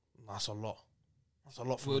 goals? That's a lot. That's a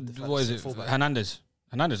lot for what is it? Hernandez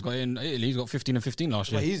got it in Italy. He's got 15 and 15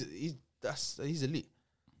 last year. He's elite.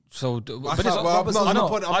 So, but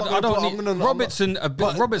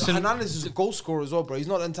Robertson. Hernandez is a goal scorer as well, bro. He's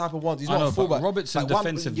not that type of one. He's not a fullback. Robertson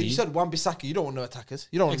defensively. You said Wan-Bissaka. You don't want no attackers.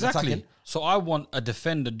 You don't want attacking. So I want a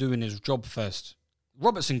defender doing his job first.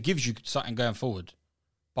 Robertson gives you something going forward,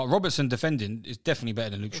 but Robertson defending is definitely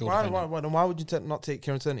better than Luke Shaw. Why would you not take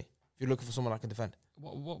Kieran Tierney if you're looking for someone that can defend?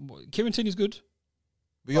 Kieran Tierney's good,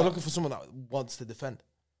 but you're looking for someone that wants to defend.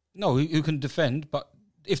 No, who can defend, but.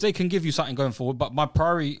 If they can give you something going forward, but my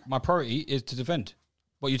priority is to defend.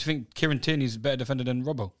 What, you think Kieran Tierney's a better defender than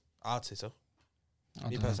Robbo? I'd say so.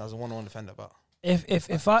 Me personally, as a one-on-one defender, but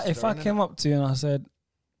if I came up to you and I said,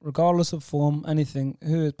 regardless of form, anything,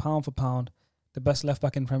 who is pound for pound the best left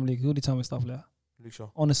back in the Premier League? Who would you tell me stuff like that? Luke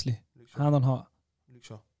Shaw. Honestly, hand on heart. Luke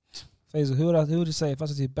Shaw. Faisal, who would you say if I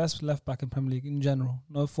said to you best left back in Premier League in general?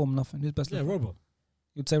 No form, nothing. Who's best? Yeah, Robbo.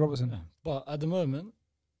 You'd say Robertson. Yeah. But at the moment.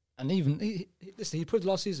 And even he proved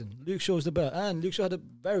last season. Luke Shaw is the better, and Luke Shaw had a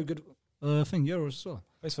very good Euros as well.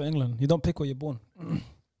 Plays for England. You don't pick where you're born.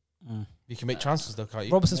 You can make transfers though, can't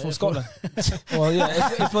you? Robertson's from Scotland. Well,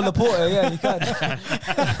 yeah, if you're Laporte, yeah, you can.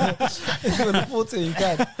 If you're Laporte, you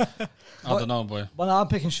can. I don't know, boy. But I'm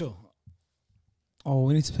picking Shaw. Oh,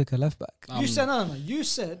 we need to pick a left back. You said no. You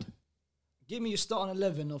said, give me your starting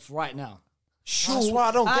 11 of right now. Sure, that's what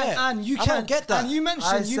I don't get. And you I don't get that. And you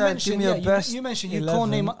mentioned you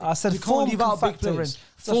can't name. I said you can't leave out big players.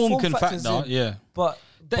 Form can factor, yeah. But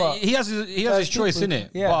he has his choice in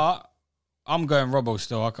it. Yeah. But I'm going Robbo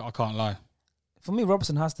still. I can't lie. For me,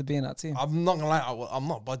 Robertson has to be in that team. I'm not gonna lie. I'm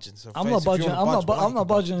not budging. So I'm not budging. I'm not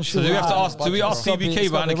budging. So do we have to ask? Do we ask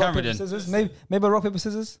CBK behind the camera then? Scissors? Maybe rock paper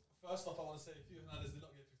scissors. First off, I want to say Theo Hernandez did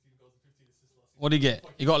not get 15 goals and 15 assists last season. What did he get?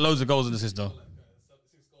 He got loads of goals in the assist though.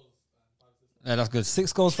 Yeah, that's good.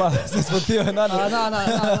 6 goals, 5 assists for Theo Hernandez.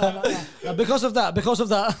 No. Because of that.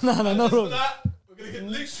 No. We're gonna get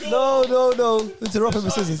Luke Shaw. No. Winter rock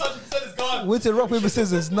paper scissors. Winter rock paper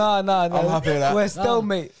scissors. Nah. I'm happy with that. We're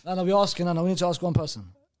stalemate. No. We're asking. No. We need to ask one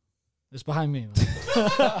person. It's behind me.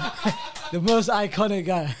 The most iconic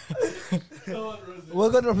guy.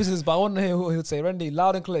 We're going to rock scissors, but I want to hear who he would say. Randy,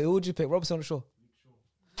 loud and clear. Who would you pick? Robertson or Shaw?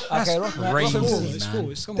 Okay, rock paper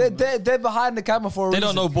scissors. They're behind the camera for a reason. They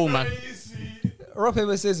don't know ball, man. Rock,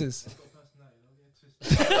 paper, scissors.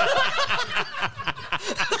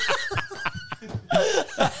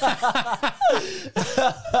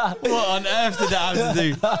 What on earth did that have to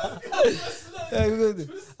do?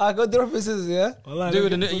 I got the rock, paper, scissors, yeah? I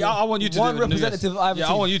want you to do it. One representative, I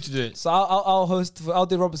want you to do it. So I'll host, I'll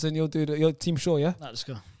do Robertson, you'll do your team Shaw, yeah? Let's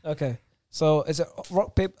go. Okay. So it's a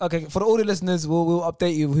rock, paper. Okay, for the audio listeners, we'll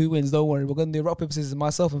update you who wins. Don't worry. We're going to do rock, paper, scissors,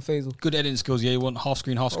 myself and Faisal. Good editing skills, yeah? You want half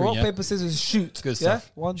screen, rock, yeah? paper, scissors, shoot. Good stuff.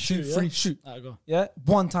 1, 2, 3, shoot. Go. Yeah?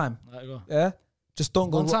 One time. Go. Yeah? Just don't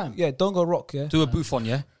go one time. Yeah, don't go rock, yeah? Do a Buffon,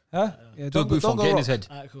 yeah? Huh? Yeah, do a Buffon, get in his head.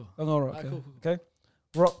 Cool. Don't go rock, cool. Okay?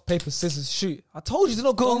 Rock, paper, scissors, shoot. I told you to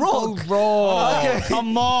not go rock. Okay.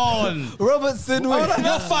 Come on. Robertson wins.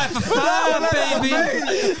 You're 5 for 5, baby.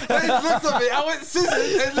 They looked at me. I went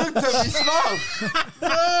scissors. They looked at me. Smile.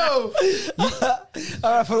 No.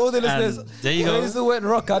 All right, for all the listeners, there you go. Faisal went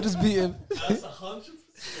rock. I just beat him. That's 100%.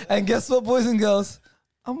 And guess what, boys and girls?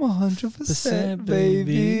 I'm 100%,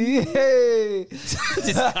 baby. Hey.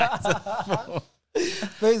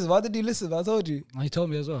 Faisal, why did you listen? I told you. He told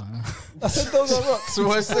me as well. I said don't go rock. So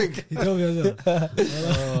what's thing? He told me as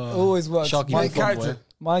well. Always works. Sharky character.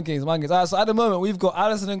 Mind games. All right, so at the moment, we've got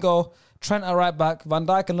Alisson in goal, Trent at right back, Van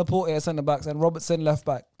Dijk and Laporte at centre backs, and Robertson left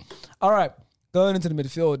back. All right, going into the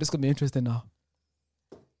midfield. This could be interesting now.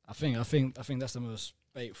 I think that's the most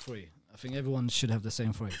bait free. I think everyone should have the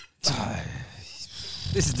same free.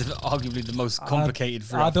 This is arguably the most complicated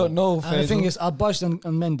free. I don't know. And the thing is, I budged on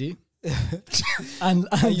Mendy. and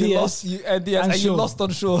you lost on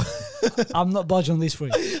Shaw. I'm not budging on these three.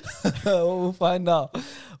 We'll find out.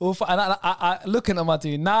 I looking at my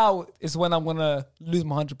team now is when I'm gonna lose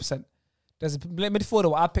my 100%. There's a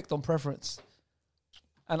midfielder I picked on preference,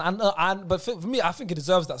 but for me, I think he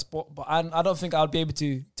deserves that spot. But I don't think I'll be able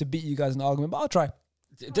to beat you guys in the argument. But I'll try.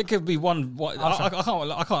 There could be one. I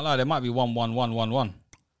can't lie. There might be 1-1-1-1-1.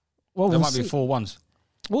 Well, there might be 4 1s.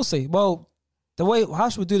 We'll see. Well. How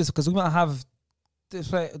should we do this? Because we might have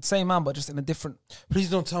the same man, but just in a different. Please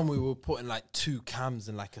don't tell me we're putting like 2 cams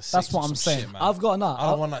in like a 6. That's what I'm saying. Shit, man. I've got I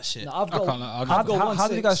don't want that shit. No, I've got how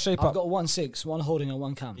do you guys shape up? I've got 1 6, 1 holding and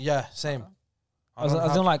 1 cam. Yeah, same. As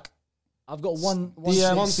in like. I've got 1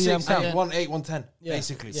 6 cam. 1 8 1 10. Yeah.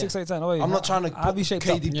 Basically. 6 8 10. Oh, I'm not trying to have you shaped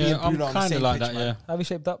KDB up? and Bruno on the same like pitch, that, man. yeah. Have you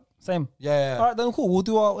shaped up? Same. Yeah. All right, then cool.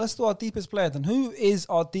 Let's do our deepest player then. Who is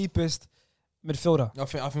our deepest midfielder. I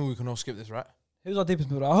think we can all skip this, right? Who's our deepest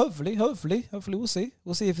midfielder? Hopefully, we'll see.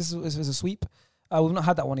 We'll see if it's a sweep. We've not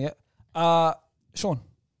had that one yet. Sean.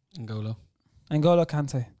 N'Golo,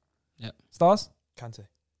 Kante. Yep. Stars? Kante.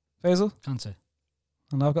 Faisal? Kante.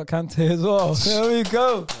 And I've got Kante as well. There we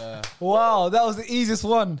go. Yeah. Wow, that was the easiest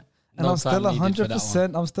one. And No I'm still time needed for that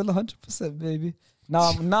 100%. I'm still 100%, baby. Now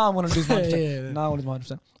I'm going to lose my 100%. Yeah. Now I want to lose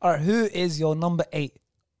my 100%. All right, who is your number 8?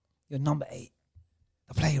 Your number 8.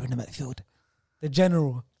 The player in the midfield. The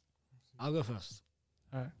general. I'll go first.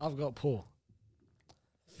 All right. I've got Paul.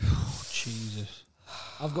 Jesus.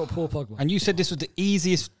 I've got Paul Pogba. And you said this was the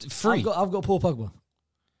easiest three. I've got Paul Pogba.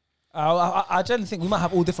 I generally think we might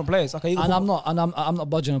have all different players. Okay, you got And Pogba. I'm not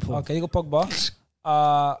budging on Paul. Okay, you got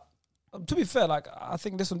Pogba. To be fair, like I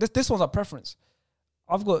think this one's our preference.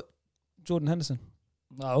 I've got Jordan Henderson.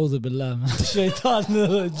 A'udhu billah, man. Shaitan in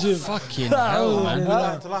the gym. Fucking hell,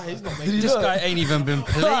 man. He's not making This guy ain't even been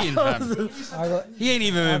playing, fam. He ain't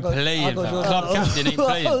even been playing, fam. Jordan- Club captain ain't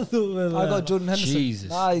playing. I got Jordan Henderson. Jesus.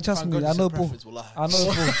 Nah, you trust me. I know ball. I know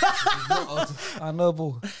ball. I know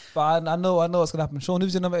ball. But I know what's gonna happen. Sean,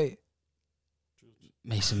 who's your number 8?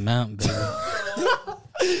 Mason Mount, baby.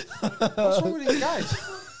 What's wrong with these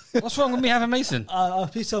guys? What's wrong with me having Mason?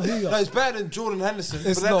 Piece of who you No, got? it's better than Jordan Henderson.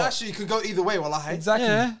 It's but then not. actually, you can go either way. Wallahi. Exactly.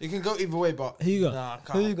 Yeah. You can go either way, but Who you got? Nah, I can't.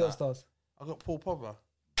 Who you have got, that. Stars? I got Paul Pogba.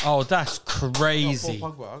 Oh, that's I got crazy.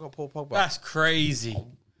 Paul Pogba. That's crazy.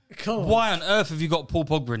 Come on. Why on earth have you got Paul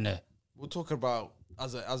Pogba in there? We're talking about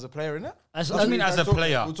as a player, innit? As What do you mean as a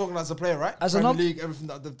player? We're talking as a player, right? As a Premier num- League, everything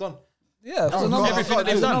that they've done. Yeah, As a Pogba- number- Everything I've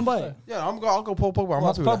got- they've done. Number 8. Yeah, I'll go Paul Pogba. I'm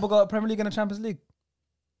Has happy with Pogba that. got a Premier League and a Champions League?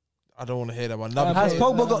 I don't want to hear that one. Has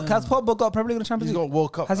Pogba got a Premier League and a Champions He's League? got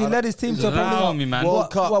World Cup. Has he led his team to a Premier Allow League? me, man. World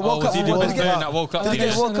Cup. World Oh, Cup. was he the What best did he player get? in that World Cup? Did he team?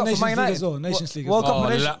 get World Cup for Nations Man League United? as well. Nations League as World well. Cup Oh,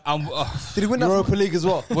 for Nations. Did he win that? Europa League as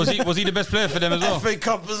well. was he the best player for them as well? FA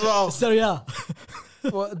Cup as well. Serie A.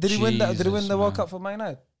 Did he win that? Did he win Jesus, the World man. Cup for Man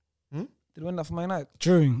United? Did he win that for Man United?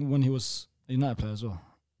 During when he was a United player as well.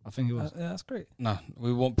 I think he was. Yeah, that's great. No,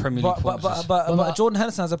 we want Premier League But points. but Jordan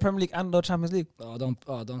Henderson has a Premier League and a Champions League. Don't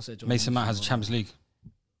say Jordan. Mason Mount has a Champions League.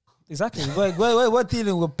 Exactly. We're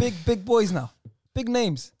dealing with big boys now, big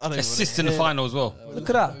names. I don't even Assist wanna in the hear final as well. Look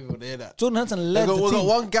at that. I that. don't even wanna hear that. Jordan Henderson led We the got team.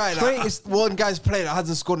 one guy, Greatest- one guy's player that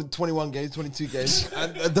hasn't scored in 21 games, 22 games.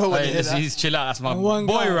 And I don't want to Hey, hear listen, that. he's chill out. That's my And boy one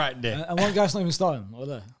guy- right there. And one guy's not even starting. Or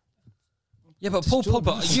there. Yeah, but Paul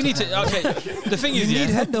Pogba, you need to. Okay, the thing You is, need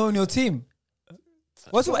yeah, Hendo on your team.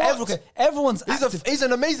 What's what? Everyone's active. He's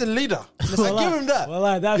an amazing leader. I give him that.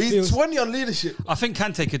 Well, that He's feels- 20 on leadership. I think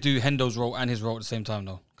Kante could do Hendo's role and his role at the same time,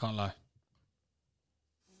 though. Can't lie.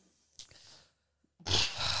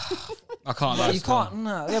 I can't lie. You can't.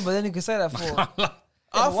 Nah. Yeah, but then you can say that for.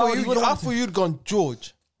 I why would you thought want to- you'd gone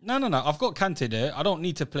George. No. I've got Kante there. I don't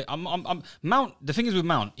need to play. I'm Mount. The thing is with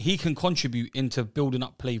Mount, he can contribute into building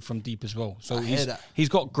up play from deep as well. So I hear that. he's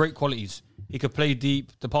got great qualities. He could play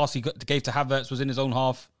deep. The pass he gave to Havertz was in his own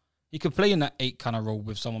half. He could play in that 8 kind of role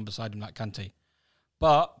with someone beside him like Kante.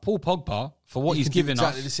 But Paul Pogba, for what he's can do given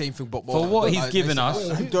exactly us, the same thing, but for what he's given us,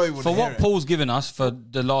 I don't even for wanna hear what it. Paul's given us for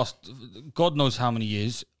the last God knows how many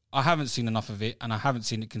years, I haven't seen enough of it, and I haven't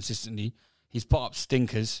seen it consistently. He's put up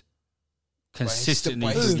stinkers consistently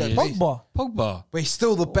but for he's years. Pogba. Pogba. But he's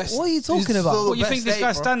still the best. What are you talking he's still about? the What, you best think this eight,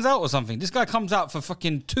 guy bro. stands out or something? This guy comes out for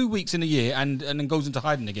fucking 2 weeks in a year and then goes into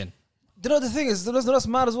hiding again. Do you know the thing is? That's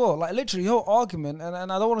mad as well. Like literally, your whole argument, and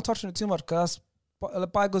I don't want to touch on it too much because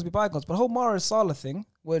bygones be bygones. But the whole Mahrez Salah thing,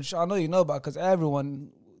 which I know you know about because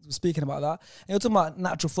everyone was speaking about that, and you're talking about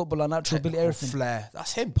natural footballer, natural ability, everything. Flair.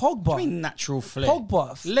 That's him. Pogba, I mean, natural flair.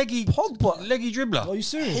 Pogba, Leggy dribbler. Are you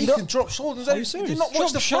serious? He can drop shoulders. Are you You serious? did not watch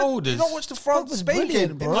Drop the shoulders. You don't watch the France Pogba's Spain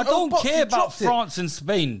brilliant, game, bro. I don't care He about dropped it. France and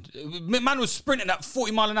Spain. Man was sprinting at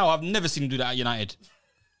 40 mile an hour. I've never seen him do that at United.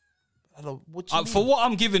 What do you For mean? what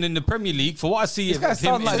I'm given in the Premier League, for what I see of guy him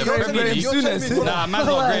sound in like the Graham Premier League, Souness. nah, man's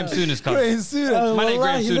not Graham Souness. Cunt. Graham Souness. Man ain't Wallahi,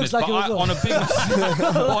 Graham he Souness, looks like but him as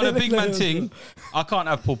well. on a big man thing, I can't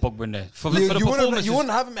have Paul Pogba in there. For the You performances,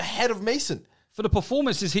 wouldn't have him ahead of Mason. for the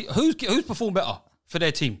performances, who's performed better for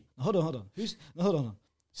their team? Hold on. Hold on.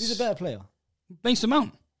 Who's a better player? Mason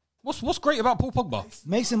Mount. What's great about Paul Pogba?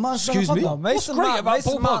 Mason Mount. Excuse me? No, Mason great Mount, about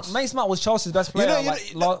Mason Paul Mount, Pogs? Mason Mount was Chelsea's best player.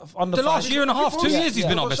 Under The last 5. year and a half, 2 years, he's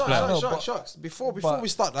been our best player. Shucks. Before But- we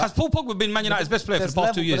start Has that, Paul Pogba been Man United's best player for the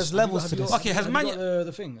past 2 years? There's levels to this. Okay, has Have Man you got U-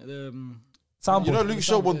 the thing? Soundboard. you know Luke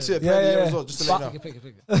Shaw won to play Yeah, the year yeah. as well, just to let you know. Pick it.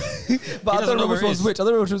 But I doesn't don't know know where which it one's is. which. I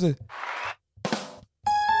don't know which one's it. Can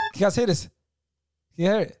you guys hear this? Can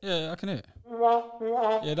you hear it? Yeah, I can hear it.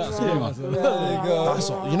 Yeah, that's a good one. There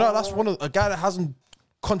you go. That's one of a guy that hasn't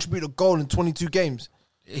contributed a goal in 22 games.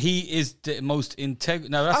 He is the most integral.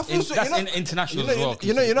 No, that's international as well.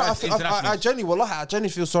 I genuinely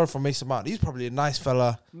feel sorry for Mason Mount. He's probably a nice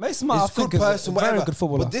fella. Mason Mount, he's a good person, very whatever. good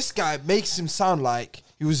footballer. But this guy makes him sound like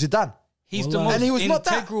he was Zidane. He's the most he was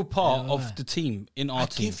integral part of the team in our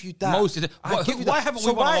team. Give you that. Why haven't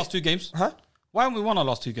we won our last 2 games? Huh? Why haven't we won our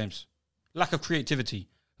last 2 games? Lack of creativity.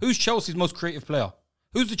 Who's Chelsea's most creative player?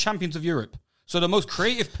 Who's the champions of Europe? So the most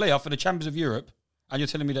creative player for the champions of Europe, and you're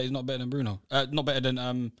telling me that he's not better than Bruno? Not better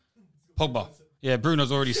than Pogba. Yeah,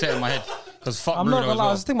 Bruno's already set in my head. Because fuck I'm Bruno not gonna as lie, I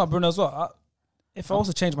well. was thinking about Bruno as well. If I was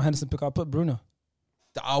to change my Henderson pick, I'd put Bruno.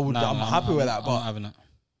 I'm happy with that. I'm But not having that.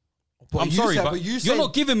 But I'm you sorry, said- but but you you're said-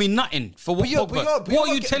 not giving me nothing for what Pogba. What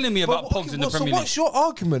are you telling me about Pogs in the Premier So what's League? your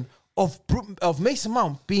argument of Mason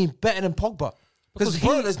Mount being better than Pogba? Because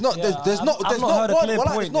there's not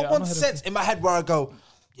one sense in my head where I go,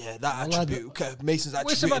 yeah, that attribute, okay, Mason's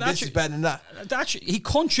attribute, and this is better than that. He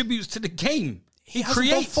contributes to the game. He hasn't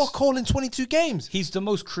done creates. fuck all in 22 games. He's the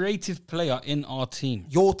most creative player in our team.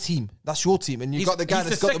 Your team, that's your team, and you've got the guy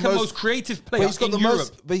that's got the most creative player in Europe.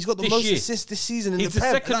 But he's got the most assists this season in the Prem. He's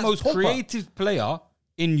the second most creative player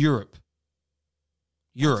in Europe.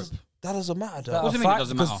 That doesn't matter. What do you mean it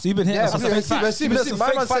doesn't matter? You've been hitting us with fake facts.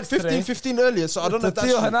 My man said 15 earlier, so I don't know if The that's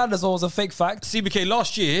Theo true. Hernandez one was a fake fact. CBK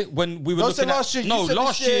last year when we were Don't say looking at last year, you no said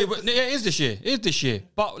last this year, year. it is this year. It is this year.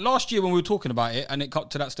 But last year when we were talking about it and it got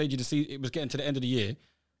to that stage of the season, it was getting to the end of the year.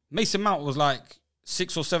 Mason Mount was like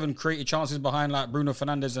 6 or 7 created chances behind like Bruno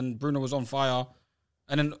Fernandes, and Bruno was on fire.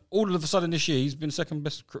 And then all of a sudden this year he's been second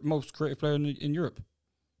best most creative player in Europe.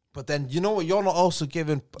 But then you know what? You're not also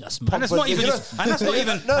giving. And that's not even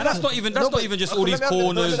just all these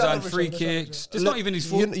corners and free kicks. It's not even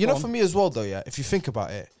these. You know, for me as well, though. Yeah, if you think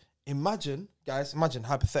about it, imagine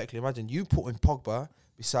hypothetically, you putting Pogba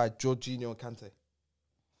beside Jorginho and Kante.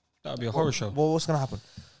 That would be a horror show. Well, what's gonna happen?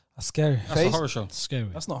 That's scary. That's a horror show. Scary.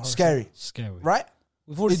 That's not horror. Scary, right?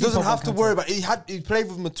 He doesn't have to worry about it. He played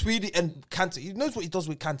with Matuidi and Kante. He knows what he does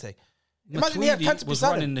with Kante. Imagine he had Kante Matuidi was beside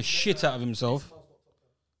running him. the shit out of himself.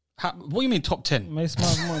 What do you mean top 10? Mason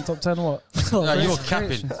Mount more in top 10 what? You're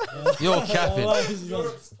capping. You're capping.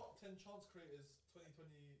 Europe's top 10 chance creators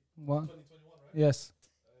 2021, right? Yes.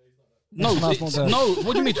 No, Mount's not there. no.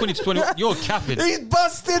 What do you mean 2020? You're capping. He's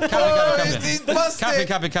busted, boys. He's busted.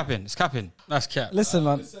 Capping. It's capping. That's cap. Listen,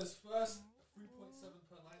 man. It says first 3.7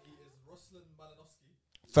 per 90 is Ruslan Malinovsky.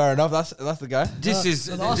 Fair enough. That's the guy. This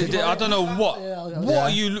is. I don't know what. What are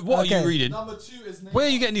you? What are you reading? Number 2 is Neymar. Where are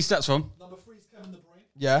you getting these stats from? Number 3 is Kevin De Bruyne.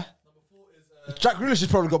 Yeah. Number 4 is Jack Grealish has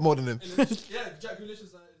probably got more than him, yeah, Jack Grealish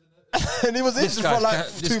is in and he was injured for like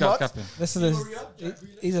 2 months. capping. Listen,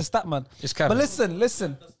 he's a stat man. It's capping. But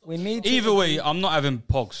listen. We need to... Either way, I'm not having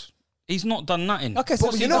Pogs. He's not done nothing. Okay,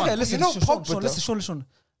 so But you know, you know Pogba, Sean.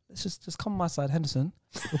 Let's just come on my side, Henderson.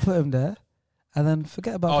 We'll put him there, and then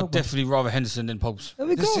forget about. I'd Pogba. definitely rather Henderson than Pogs. There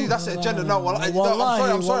we go. See, that's the agenda. No, I'm Wallahi,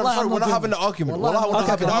 sorry. We're not I'm having the argument. We're Wallahi, not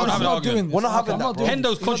having the I'm not argument. having an argument. We're not having that. bro.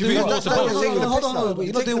 Hendo's contributing more to That's Pogs. what I'm saying. Hold on. You're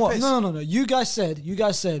You're not taking doing the what? piss. No. You guys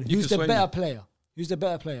said who's the sway better me. player? Who's the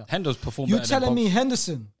better player? Hendo's performed You better than telling me Pogs.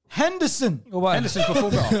 Henderson? Henderson's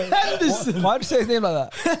performed better. Henderson. Why did you say his name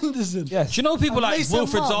like that? Henderson. Yes. Do you know people like Mason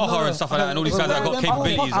Wilfred Mount, Zaha and stuff like that, and all these guys that got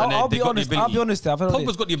capabilities I'll and they be got the honest. ability? I'll be honest.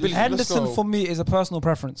 Pogba's got the ability. Henderson for me is a personal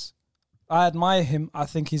preference. I admire him. I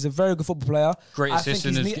think he's a very good football player. Great assist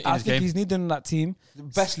in his I think game. he's needed in that team.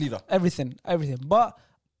 Best leader. Everything. But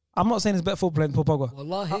I'm not saying he's a better football player than Paul Pogba.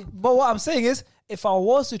 Wallahi. But what I'm saying is, if I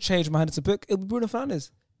was to change my Henderson pick, it would be Bruno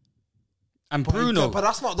Fernandes. And Bruno, But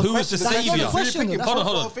that's not the who was the question. That's not the saviour. question, though. Hold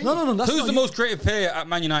on. No. That's Who's not the you. most creative player at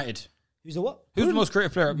Man United? Who's the what? Who's the most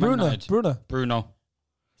creative player at Man United? Bruno.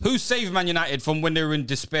 Who saved Man United from when they were in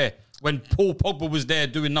despair? When Paul Pogba was there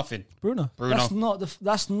doing nothing? Bruno.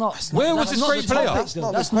 That's not. Where was this great player? That's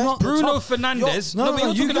not the Bruno top. Fernandes. No,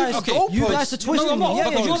 but you you're guys. talking about- You guys are twisting No, I'm not. me. Yeah,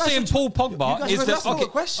 Because you you're guys saying are Paul Pogba is the that's not the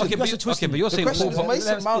question. Okay, You guys are but twisting you're me. saying The question is Paul Pogba.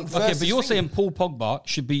 Mason Mount Okay, but versus you're Thingy. saying Paul Pogba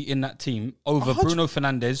should be in that team over Bruno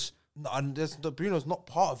Fernandes. No, and Bruno's not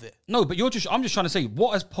part of it. No, but I'm just trying to say,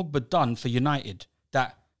 what has Pogba done for United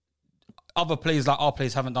that other players like our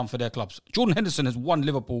players haven't done for their clubs? Jordan Henderson has won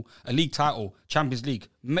Liverpool a league title, Champions League,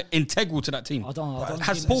 integral to that team.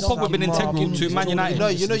 Has Paul Pogba been integral to Man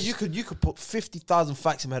United? You could put 50,000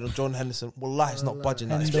 facts in my head on Jordan Henderson. Wallahi, it's not budging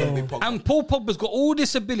that. It's going to be Pogba. And Paul Pogba's got all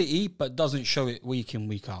this ability, but doesn't show it week in,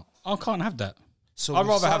 week out. I can't have that. So I'd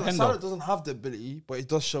rather have Hendo. Salah doesn't have the ability, but he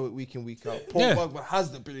does show it week in, week out. Paul Yeah. Pogba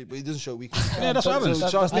has the ability, but he doesn't show it week in, week out. Yeah, that's what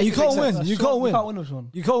happens. You can't win. You can't win. You can't win with one.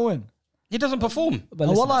 You can't win. He doesn't perform. But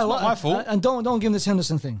listen, it's not my fault. And don't give him this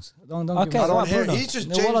Henderson things. Don't Okay, give him I don't Why hear it. Bruno? He's just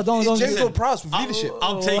No, James, Wallah, don't James give- Ward-Prowse with leadership.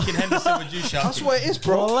 I'm taking Henderson with you, Sharky. That's what it is,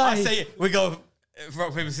 bro. I say we go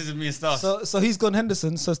Rock, paper, scissors, me and Stars. So he's gone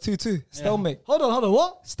Henderson, so it's 2-2. Stalemate. Hold on.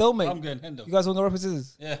 What? Stalemate. I'm going Hendo. You guys want to go rock, paper,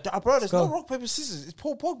 scissors? Yeah. Bro, there's go. no rock, paper, scissors. It's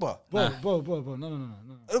Paul Pogba. Bro. No.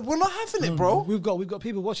 We're not having it, bro. We've got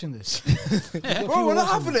people watching this. Bro, we're not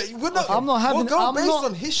having it. We're not. I'm not having. We're going I'm based not,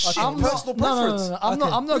 on his shit, I'm personal not, preference. No. I'm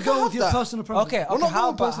not We going can't with your have that. personal preference. Okay, We're not how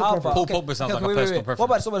going about, personal how preference. about? Paul Pogba sounds like a wait, personal wait. preference.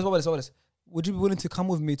 What about this? Would you be willing to come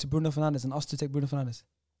with me to Bruno Fernandes and us to take Bruno Fernandes?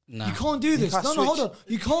 Nah. You can't do this. can't No, hold switch. on.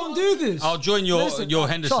 You can't do this. I'll join your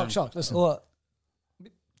Henderson. Shark, listen. What?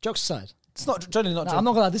 Jokes aside. It's not generally not. Nah, I'm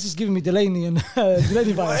not gonna lie, this is giving me Delaney and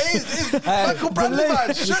Delaney vibes. Michael Bradley,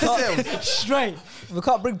 man. Shut him. Straight. We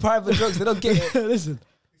can't bring private jokes. They don't get it. Listen.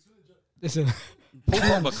 Paul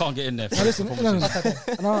Pogba can't get in there. No, listen.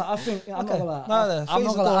 No, I think I'm not gonna lie. No, I'm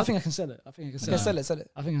not gonna lie. go I on. think I can sell it. I Yeah, sell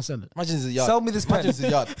it. I think I can sell it. Imagine it's a yard. Sell me this pen. Imagine it's a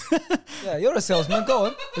yard. Yeah, you're a salesman. Go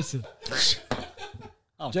on. Listen.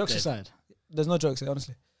 I'm Jokes dead. aside, There's no jokes here,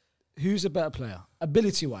 honestly. who's a better player,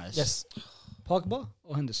 ability-wise? Yes, Pogba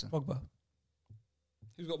or Henderson? Pogba.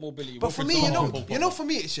 Who's got more ability? But for me, for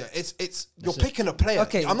me, it's you're it. picking a player.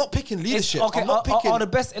 Okay. I'm not picking leadership. Okay, I'm not picking are the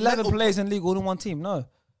best 11 mental- players in league all in one team? No.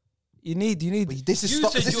 You need. This is You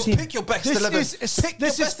stop. said This is you- pick your best This 11. is Pick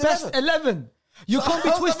this your is best 11. You So can't be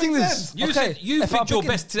how does that twisting make this. sense? You Okay, said you if I'm picked your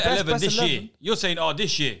picking best best 11 this 11. year. You're saying,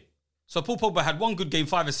 this year. So Paul Pogba had one good game,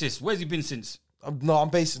 5 assists. Where's he been since? No, I'm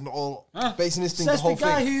basing this thing the Says whole the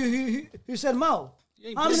guy thing. who said Mal.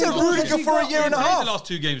 You How You many said goals has Rudiger he for a got? year and a played the half. last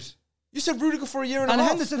 2 games. You said Rudiger for a year and a And half.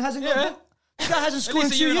 Henderson hasn't Yeah. got. The guy hasn't At scored in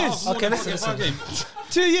least a year 2 and a years. half. Okay, More listen, than 5 games.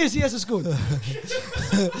 2 years he hasn't scored.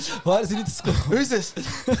 Why does he need to score? Who's this?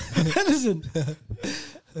 Henderson.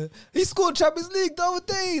 He scored Champions League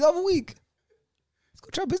the other week. He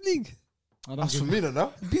scored Champions League. That's for me,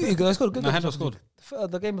 no? Beauty, guys. Scored a good No, game. Hendo scored.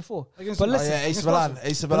 The game before. Against But who? listen,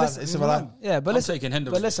 Ace Milan. yeah, but I'm listen, taking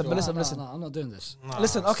Hendo. but listen, No, I'm not doing this.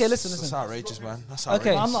 listen. Okay, listen. That's outrageous, man. That's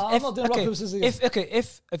Okay, outrageous. I'm not doing rock, paper, scissors again.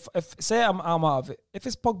 if say I'm out of it. If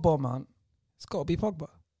it's Pogba, man, it's got to be Pogba.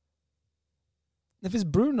 If it's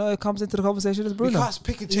Bruno, it comes into the conversation as We Bruno. can't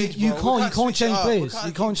pick and change. You bro. We can't switch it change up. players. We can't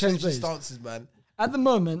You can't keep change changing players. stances, man. At the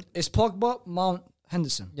moment, it's Pogba, Mount,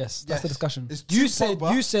 Henderson. Yes, that's the Yes. discussion. It's You two said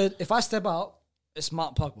Pogba. if I step out, it's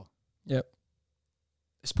Mount Pogba. Yep.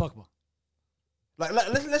 It's Pogba. Like,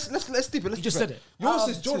 let's deep it. You just said it. Yours Out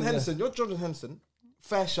is of Jordan two, Henderson. You're Jordan Henderson.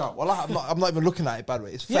 Fair shout. Well, I'm not even looking at it bad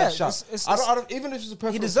way. It's fair Yeah, shout. it's- I don't even if it's a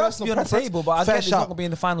personal. He deserves to be on the preference, table, but I fair get he's not shout. going to be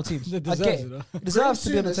in the final team. He I deserves get it, it. though. He deserves to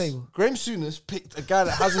be on the Souness- table. Graham Souness picked a guy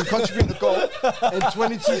that hasn't contributed a goal in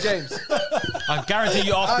 22 games. I guarantee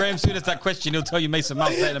you ask Graham Souness that question, he'll tell you Mason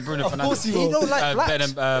Mount's better than Bruno Fernandes. course he will. He don't like blacks. better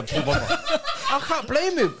than Paul Pogba. I can't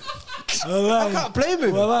blame him. I can't blame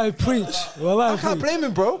him. Well, I preach. I can't blame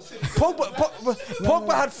him, bro.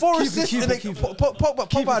 Pogba had 4 assists.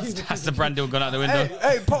 Pogba had. That's the brand deal gone out the window.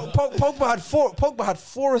 Pogba had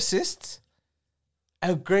 4 assists,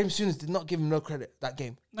 and Graham Souness did not give him no credit that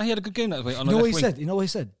game. No, he had a good game that way. On You the know what left he wing. said? You know what he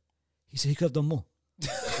said? He said he could have done more. He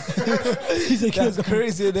said he could have That's done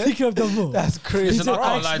crazy, more. isn't He it? could have done more. That's He crazy. Listen, said,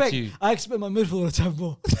 I can't lie to you. I expect my midfielder to have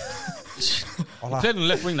more. He played on the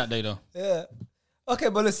left wing that day, though. Yeah. Okay,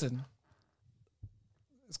 but listen.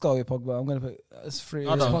 It's got to be Pogba. I'm going to put it's free.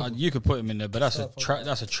 I don't. You could put him in there, but that's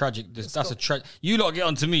a tragic. You lot get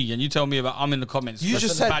onto me and you tell me about. I'm in the comments. You that's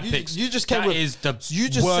just the said bad picks. you just came That with is the you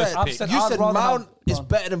just worst said pick. said you I'd said rather Mount have- is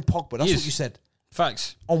better than Pogba. That's He what is. you said.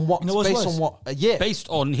 Facts. On what? You know what's Based worse? on what? A year. Based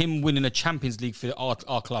on him winning a Champions League for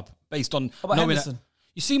our club. Based on about knowing Henderson? that.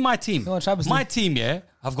 You see my team. won Champions My League. team, yeah,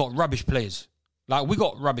 have got rubbish players. Like we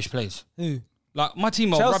got rubbish players. Who? Like my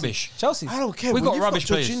team are Chelsea. rubbish. Chelsea. I don't care. We When got you've rubbish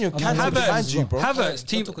players. Jorginho Kante Havertz behind you, bro. Havertz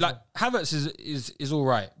team talk like about Havertz is all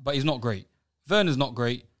right, but he's not great. Werner's not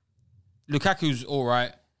great. Lukaku's all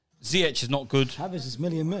right. Ziyech is not good. Havertz is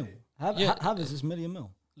million mil. Yeah. Havertz is million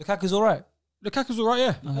mil. Lukaku's all right. Lukaku's all right,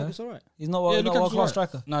 yeah. Havertz all right. He's not, Yeah, not Lukaku's world all class right.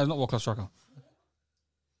 striker. No, he's not world class striker.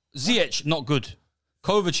 Ziyech not good.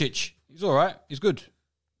 Kovacic, he's all right. He's good.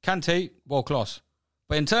 Kante, world class.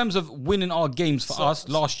 But in terms of winning our games for us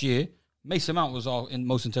last year, Mason Mount was our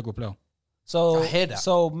most integral player. So I hear that.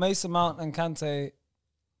 So Mason Mount and Kante,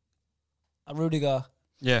 Rudiger,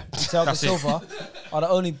 Yeah, Thiago that's it. Silva are the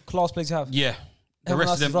only class players you have. Yeah, the Everyone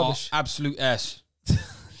rest of else is them are rubbish. absolute ass.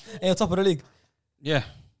 And you're top of the league. Yeah.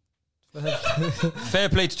 Fair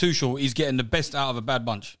play to Tuchel. He's getting the best out of a bad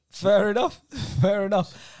bunch. Fair enough. Fair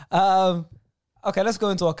enough. Okay, let's go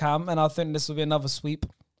into our cam, and I think this will be another sweep.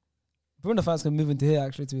 Bruno fans can move into here,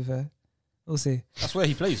 actually, to be fair. We'll see. That's where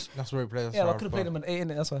he plays. That's where he plays. Yeah, I could have played him at 8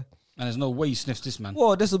 in it, that's why. And there's no way he sniffs this man.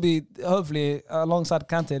 Well, this will be, hopefully, alongside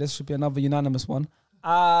Kante, this should be another unanimous one.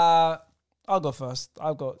 I'll go first.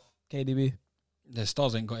 I've got KDB. The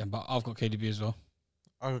Stars ain't got him, but I've got KDB as well.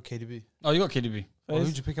 I got KDB. Oh, you got KDB. Oh,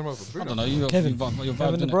 who'd you pick him up? I don't know. You got Kevin. your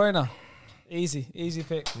Kevin De vibe, Bruyne. Easy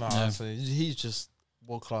pick. Nah, Yeah. so he's just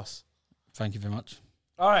world class. Thank you very much.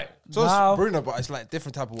 All right. So Now, it's Bruno, but it's like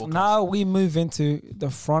different type of world class. now we move into the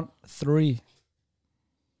front three.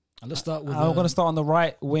 And let's start with. I'm going to start on the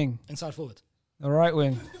right wing. inside forward. The right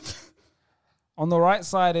wing. On the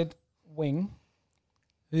right-sided wing,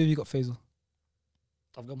 who have you got, Faisal?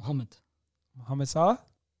 I've got Mohammed. Mohamed Salah?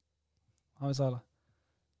 Mohamed Salah.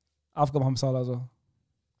 I've got Mohamed Salah as well.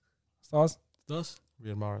 Stars? Does?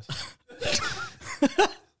 Riyad Mahrez.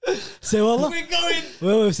 Say what? We're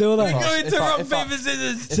going. Wait, say what? Going to rock, if I- paper,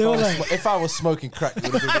 scissors. Say what? If I was smoking crack,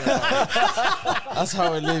 it would have been Riyad. That's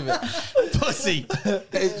how I leave it. Pussy.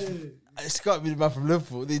 It's got to be the man from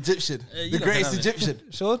Liverpool, the Egyptian, you the don't greatest have it. Egyptian.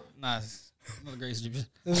 Sean? Nah, it's not the greatest Egyptian.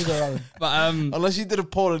 Who have you got, Ryan? But Unless you did a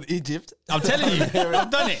poll in Egypt. I'm telling you,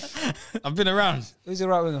 I've done it. I've been around. Who's your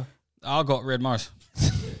right winger? I got Riyad Mahrez.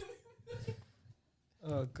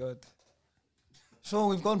 Oh, God. Sean,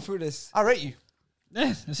 we've gone through this. I rate you.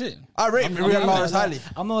 Yeah, that's it. I rate Riyad Mahrez highly.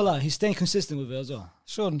 I'm not gonna lie. He's staying consistent with it as well.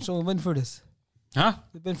 Sean, we've been through this. Huh?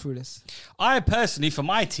 We've been through this. I personally, for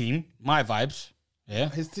my team, my vibes, yeah,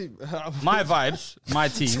 His team. my vibes, my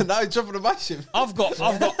So team. now he's jumping the match him. I've got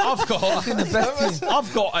The best team.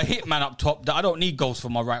 I've got a hitman up top that I don't need goals for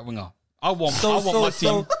my right winger. I want my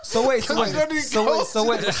team. So wait, I don't need so goals.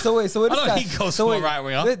 wait, this I don't guy. need goals So for my wait, right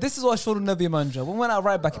winger. this is why Sean will never be a manager. When we went out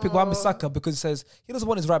right back, he picked Mohamed Saka because he says he doesn't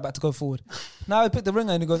want his right back to go forward. Now he picked the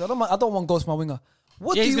winger and he goes, I don't want goals for my winger.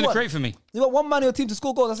 What Yeah, do he's you going to want? create for me. You want one man in your team to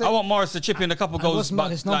score goals? That's it. I want Morris to chip in a couple goals,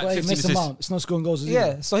 but It's not like 50 Mason assists. Mount. It's not scoring goals.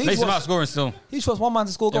 Yeah, so he Mason Mount wants, scoring still. he just wants one man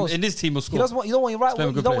to score goals. In this team, will He score. doesn't want. You don't want your right. Spend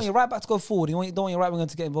You good don't want players. your right back to go forward. You don't want your right winger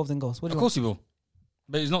to get involved in goals. What do Of you course he will,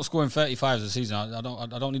 but he's not scoring 35s a season. I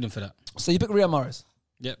don't need him for that. want? So you pick Riyad Mahrez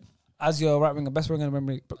Yep, as your right winger, best winger in the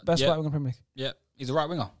Premier League, best Yeah. right winger in the Premier League. yep. He's a right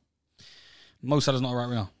winger. Mo Salah's not a right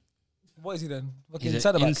winger. What is he then? He's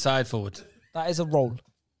Inside an back. inside forward. That is a role.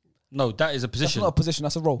 No, that is a That's position. not a position.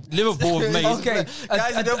 That's a role. Liverpool have made. Okay,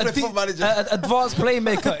 Guys, you don't play Football Manager. advanced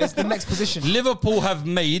playmaker is the next position. Liverpool have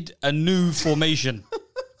made a new formation.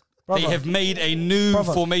 Brother. They have made a new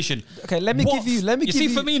Brother. formation. Okay, let me What? give you. Let me You give see,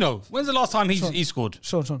 you. Firmino. When's the last time he scored?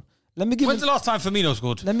 Sean. Let me give When's you. the last time Firmino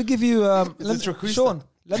scored? Let me give you. Trequista? Sean.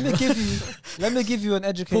 Let me give you. Let me give you an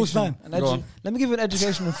education. time. Go on. Let me give you an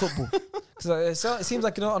education in football. Because it seems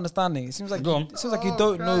like you're not understanding. It seems like Go on. it seems like you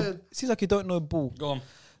don't know. It seems like you don't know ball. Go on.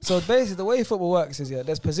 So basically, the way football works is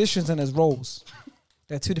there's positions and there's roles.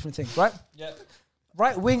 They're two different things, right? Yeah.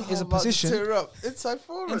 Right wing is a position. Tear up. Inside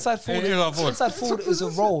forward. Inside forward. Inside forward. Inside forward is a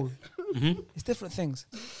role. It's different things.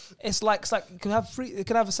 It's like you can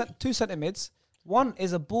have two centre mids. One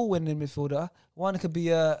is a ball winning midfielder. One could be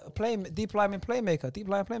a deep line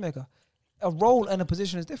playmaker. A role and a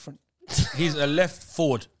position is different. He's a left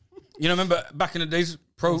forward. You know, remember back in the days,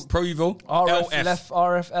 Pro Evo? RF LF. left,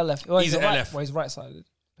 RF LF. Well, He's a a right, LF. well, he's right sided.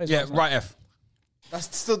 Yeah, right F.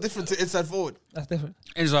 That's still different to inside forward. That's different.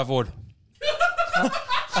 Inside forward.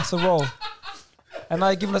 That's a role. And now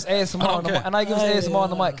you're giving us ASMR on the care. mic. And now you're giving us ASMR on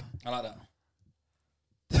the mic. I like that.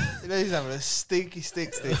 You know, he's having a stinky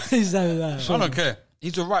stick. He's having that. I don't care.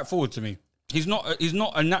 He's a right forward to me. He's not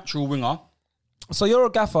a natural winger. So you're a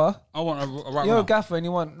gaffer. I want a right You're a winger. gaffer and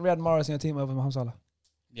you want Riyad Mahrez in your team over Mohamed Salah.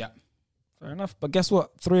 Yeah. Fair enough. But guess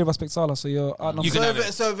what? 3 of us picked Salah, so you're outnumbered. You can have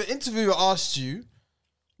it. So if an interviewer asked you,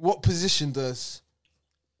 what position does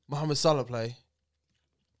Mohamed Salah play?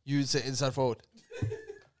 You would say inside forward.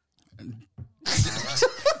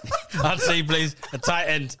 I'd say he plays a tight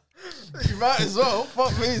end. You might as well.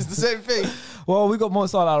 Fuck me, it's the same thing. Well, we got Mo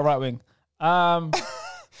Salah at right wing.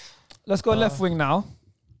 Let's go left wing now.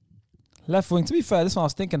 Left wing. To be fair, this one I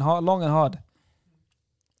was thinking hard, long and hard.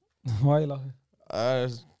 Why are you laughing? I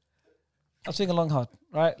was thinking long and hard.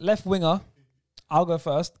 Right, left winger. I'll go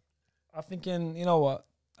first. I'm thinking, you know what?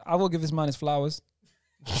 I will give this man his flowers.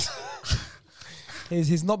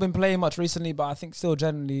 He's not been playing much recently, but I think still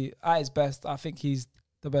generally at his best, I think he's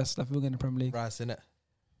the best left winger in the Premier League. Rice, innit?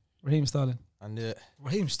 Raheem Sterling. I knew it.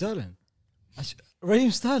 Raheem Sterling.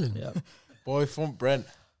 Raheem Sterling. Yeah. Boy from Brent.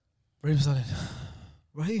 Raheem Sterling.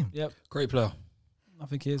 Raheem. Yep. Great player. I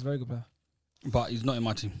think he is a very good player. But he's not in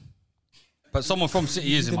my team. But someone from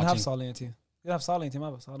City is in You my didn't have team. Salah in your team. You didn't have Salah in your team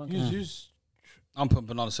either, so I don't care. I'm putting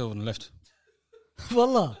Bernardo Silva on the left.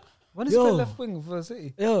 Wallah. When does he play Yo. left wing for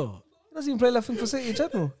City? Yo. He doesn't even play left wing for City in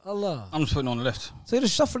general. Allah. I'm just putting it on the left. So you're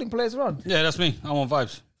just shuffling players around. Yeah, that's me. I'm on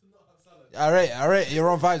vibes. All right. You're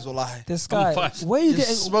on vibes, wallahi. This I'm guy, fine. where are you You're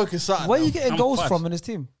getting smoking something. where are you now. getting I'm goals fine. from in his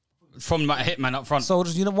team? From my hitman up front. So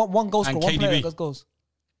just one goal scorer, And one player KDB. that gets goals.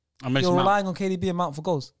 And Mason You're Mount. relying on KDB and Mount for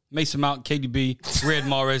goals. Mason Mount, KDB, Riyad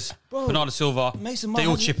Mahrez, Bernardo Silva. They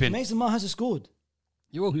all chip in. Mason Mount hasn't scored.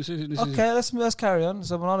 Okay, let's carry on.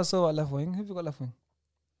 So Bernardo Silva at left wing. Who have you got left wing?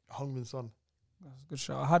 Heung-min Son. That's a good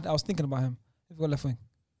shot. I was thinking about him. Who have you got left wing?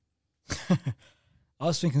 I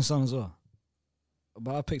was thinking Son as well,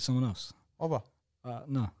 but I picked someone else. Oba.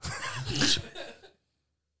 No.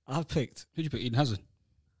 I picked. Who'd you pick? Eden Hazard.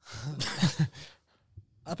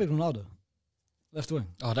 I picked Ronaldo, left wing.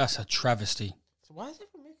 Oh, that's a travesty. So why is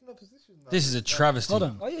everyone making up positions? This is a travesty. Hold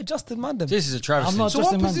on. Oh, yeah, Justin Mandem. This is a travesty. I'm not So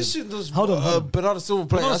Justin what Mandem. position does Hold on. Bernardo Silva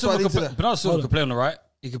play? Bernardo That's what I Silva, need to could, know. Bernardo Silva Hold could on. play on the right.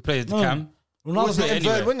 He could play as the No. cam. Ronaldo's Was play he a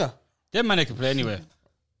anywhere. third winger? Them man, they could play anywhere.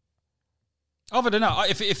 Other than that,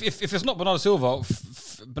 if it's not Bernardo Silva,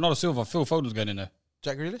 Phil Foden's going in there.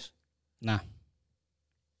 Jack Grealish? Nah.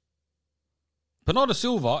 Bernardo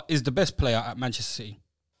Silva is the best player at Manchester City.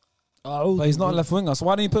 But he's not a left winger. So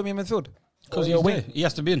why don't you put me in midfield? Because Or he's wing? there. He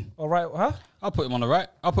has to be in. All right, huh? I'll put him on the right.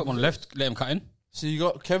 I'll put him on the left. Let him cut in. So you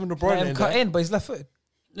got Kevin De Let Bruyne him in cut there. in, but he's left footed.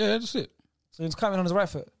 Yeah, that's it. So he's cutting on his right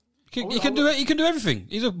foot. He can do it. He can do everything.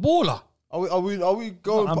 He's a baller. Are we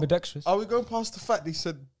going? Ambidextrous. Are we going past the fact he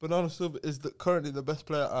said Bernardo Silva is currently the best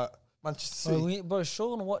player at Manchester City? But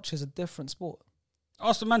Sean watches a different sport.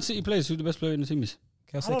 Ask the Man City players who the best player in the team is.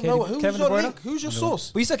 Okay, I say don't know. Who's Kevin your De Bruyne? link? Who's your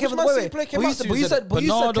source? But you said Kevin De Which Man City Bruyne. player came But you out said to you and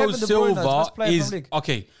Bernardo Kevin De Bruyne is the Silva best player in the is Premier League.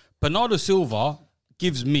 okay. Bernardo Silva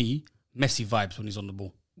gives me Messi vibes when he's on the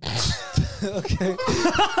ball. Okay.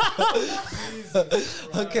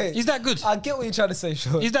 Okay. He's that good. I get what you're trying to say,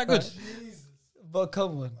 Sean. He's that good. But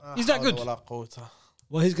come on. He's that good.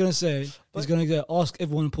 What he's gonna say, he's gonna ask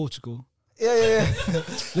everyone in Portugal. Yeah.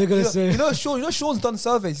 They're gonna say, You know, Sean's done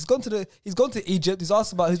surveys. He's gone to Egypt. He's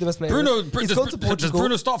asked about who's the best player. He's gone to Does Portugal.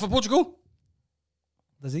 Bruno start for Portugal?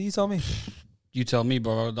 Does he? You tell me. You tell me,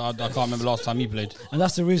 bro. I can't remember last time he played. and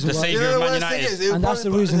that's the reason The why. savior of Man United. And that's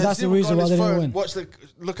the reason why they didn't win.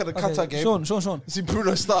 Look at the Okay, Qatar game. Sean. See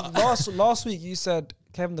Bruno start. Last week you said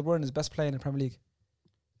Kevin De Bruyne is best player in the Premier League,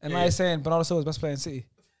 and now you're saying Bernardo Silva is best player in City.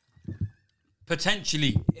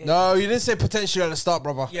 Potentially. No, you didn't say potential at the start,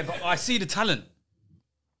 brother. Yeah, but I see the talent.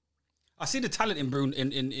 I see the talent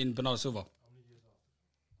in Bernardo Silva.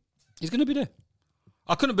 He's going to be there.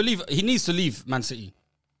 I couldn't believe he needs to leave Man City.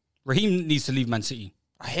 Raheem needs to leave Man City.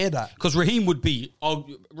 I hear that. Because Raheem would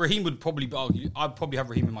probably be, I'd probably have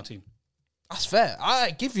Raheem in my team. That's fair.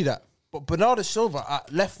 I give you that. But Bernardo Silva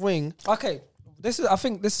at left wing. Okay, I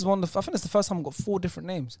think this is the first time I've got 4 different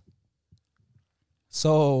names.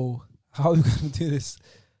 So how are we going to do this?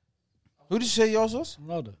 Who did you say yours was?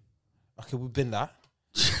 Ronaldo. Okay, we've been that.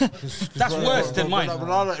 That's worse than mine.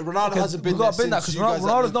 Ronaldo hasn't been We've got to been that because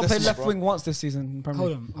Ronaldo's not played left wing once this season in Premier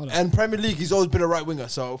League. Hold on. And Premier League, he's always been a right winger.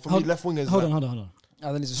 So for me, left winger is Hold that. on.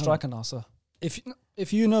 And then he's a striker now, so.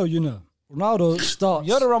 If you know, you know. Ronaldo starts.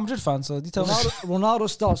 You're the Real Madrid fan, so you tell me. Ronaldo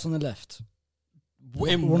starts on the left.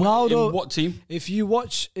 In what team? If you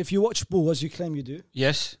watch ball as you claim you do,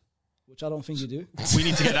 Yes. which I don't think you do. We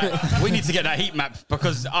need to get that. We need to get that heat map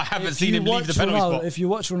because I haven't seen him leave the penalty spot. If you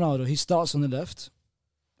watch Ronaldo, he starts on the left,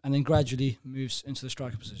 and then gradually moves into the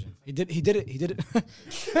striker position. He did it.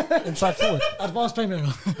 Inside forward. Advanced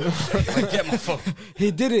playmaker. Get my phone.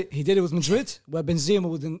 He did it with Madrid, where Benzema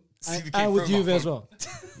was in, and with Juve as well.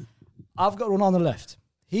 I've got Ronaldo on the left.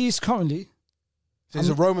 He's currently. So he's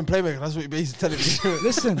a Roman playmaker. That's what he's telling me.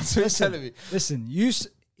 Listen, That's what he's telling me. listen.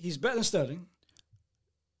 He's better than Sterling.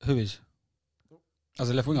 Who is? As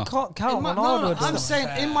a left winger. Can't count In my- Ronaldo. no, at I'm this saying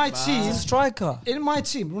time. in my team. He's a striker. In my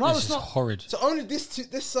team, This Ronaldo's is not. horrid. So only this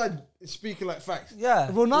side is speaking like facts. Yeah.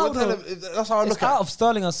 Ronaldo. That's how I It's look out at of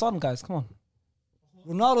Sterling and Son, guys. Come on.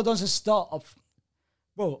 Ronaldo doesn't start up,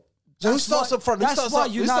 bro. So who starts up front? Who starts up?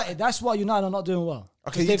 Who start- That's why United are not doing well.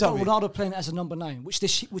 Okay, you they've tell got me. Ronaldo playing as a number 9, which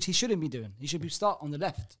he shouldn't be doing. He should be start on the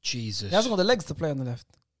left. Jesus. He hasn't got the legs to play on the left.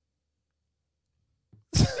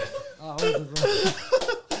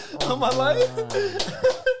 Am I lying?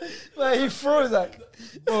 Like, he froze that.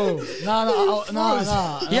 Bro,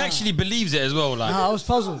 no. He actually believes it as well. Like, I was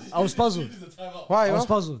puzzled. Why? I was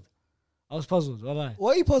puzzled. Wallahi.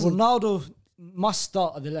 Why are you puzzled? Ronaldo must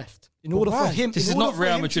start at the left in order for why? him. this in is order not for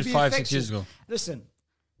Real him to Madrid be 5-6 effective. years ago. Listen,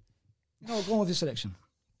 no, go on with your selection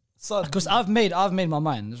Son. because I've made my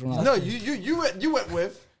mind. It's Ronaldo. No, you went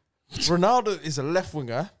with Ronaldo is a left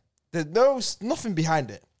winger. There's nothing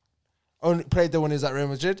behind it. Only played there when he was at Real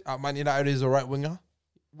Madrid. At Man United, he's a right winger.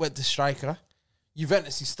 Went to striker.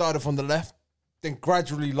 Juventus, he started from the left. Then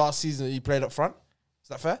gradually last season he played up front. Is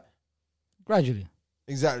that fair? Gradually,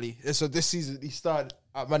 Exactly. So this season he started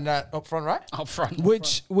at Man United up front, right? Up front.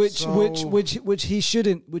 which he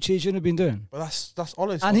shouldn't have been doing. But that's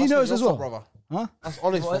Ollie's And he fault. knows That's as not well. your fault, brother. Huh? That's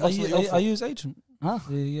Ollie's fault. Are That's not your you fault. his agent? Huh?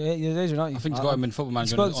 You're Adrian, aren't you? I think he's got him in Football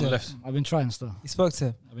Manager spoke on the to left. I've been trying still. You spoke to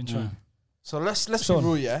him. I've been trying. So let's be Sean.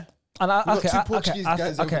 real, yeah. And We've got two Portuguese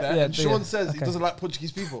guys over there, and Sean says he doesn't like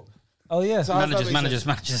Portuguese people. Oh yeah. So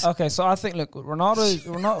Managers. Okay, so I think look,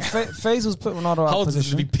 Faisal's put Ronaldo out of Hold this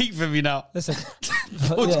position. to be peak for me now. Listen,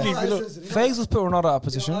 Portuguese Faisal's put Ronaldo out of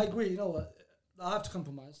position. I agree. You know what? I have to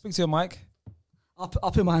compromise. Speak to your mic. I'll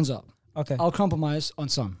put my hands up. Okay. I'll compromise on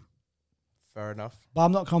Son. Fair enough. But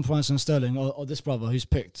I'm not compromising on Sterling or this brother who's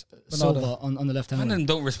picked Silva on the left hand. Man,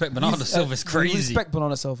 don't respect Bernardo Silva's We crazy. respect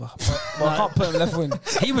Bernardo Silva, but I can't put him left wing.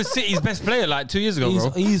 He was City's best player like 2 years ago, bro.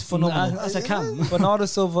 He's phenomenal. As I can. Bernardo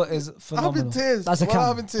Silva is I'm in phenomenal. tears. That's a Why cam.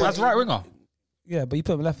 I'm in tears? That's right winger. Yeah, but you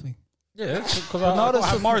put him left wing. Yeah, because Bernardo I have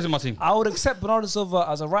Silva- Morris in my team. I would accept Bernardo Silva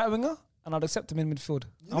as a right winger, and I'd accept him in midfield.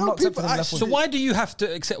 I'm not accepting him left So wing. why do you have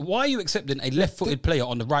to accept? Why are you accepting a left-footed player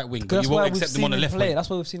on the right wing, but That's you why won't we've accept him seen on the him left play. wing? That's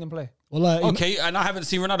why we've seen him play. Well, Okay, and I haven't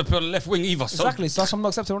seen Ronaldo play on the left wing either. So Exactly. So I'm not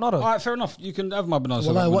accepting Ronaldo. all right, fair enough. You can have my Bernardo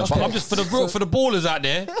Well, Silva. I watch But I'm games. just for the ballers out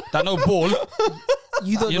there that know ball.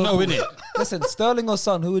 You don't You know, innit? Listen, Sterling or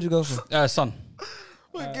Son, who would you go for? Son.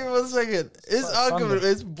 Wait, give me 1 second. His Sunday. argument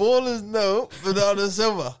is ballers no Bernardo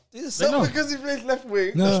Silva. It's not know. because he plays left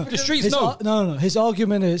wing. No. That's The because streets his, know. no. His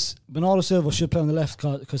argument is Bernardo Silva should play on the left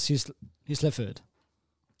because he's left-footed.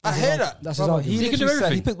 I hear that. That's his Brother, argument. He can do literally said-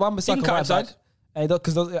 everything. He picked Wan-Bissaka Think right outside. back.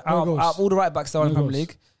 Because out goals. of all the right backs that are in the No Premier goals.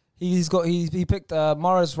 League, he picked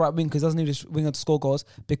Mahrez right wing because he doesn't need a winger to score goals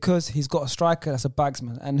because he's got a striker that's a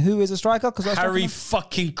bagsman. And who is a striker? Because Harry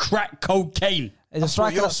fucking crack cocaine. is a That's what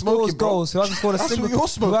striker you're that scores smoking, bro. goals. Who hasn't scored a That's single. what you're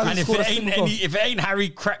smoking. who hasn't And if scored a it ain't single goal. if it ain't Harry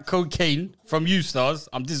crack cocaine from you stars,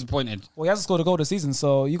 I'm disappointed. Well, he hasn't scored a goal this season,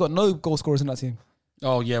 so you got no goal scorers in that team.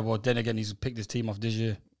 Oh yeah, well then again he's picked his team off this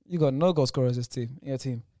year. You got no goal scorers in your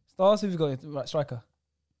team. Stars, who've you got in right striker?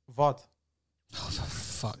 Vard. Oh, for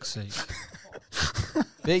fuck's sake.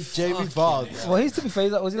 Big Jamie Vard. Well, he's to be fair.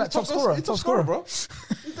 Was he like top scorer? He's top scorer, bro.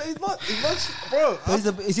 He's not, bro.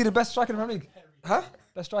 Is he the best striker in the Premier League? Huh?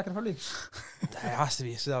 Best striker in the Premier League? It has to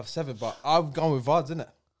be a 7, but I've gone with Vards, innit?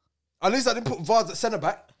 At least I didn't put Vards at centre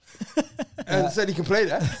back and said he can play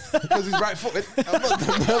there because he's right footed. I'm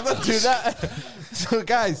not doing that. So,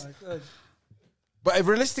 guys, but if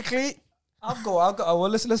realistically, I've got. Well,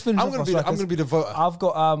 let's finish. I'm off gonna our be strikers. the voter. I've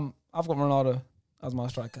got Ronaldo as my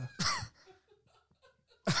striker.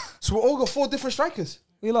 So we all got 4 different strikers.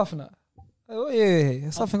 What are you laughing at? Hey,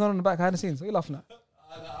 there's something on in the back behind the scenes. What are you laughing at?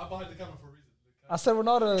 I'm behind the camera for a reason. I said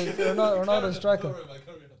Ronaldo striker.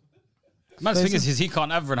 Man's thing is he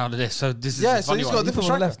can't have Ronaldo there, so this is Yeah, a so funny he's one. got a different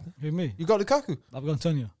From the striker. left. Who, me? You got Lukaku. I've got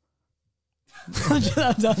Antonio.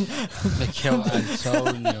 Mikel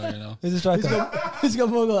Antonio, you know. Who's the striker? He's got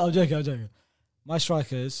more goals. I'm joking. My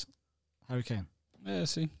striker is Harry Kane. Yeah,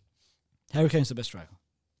 see. Harry Kane's the best striker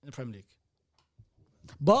in the Premier League.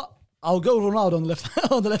 But I'll go Ronaldo on the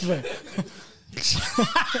left on the left wing.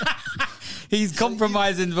 He's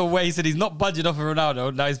compromising the way he said he's not budging off of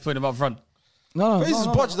Ronaldo, now he's putting him up front. No, But he's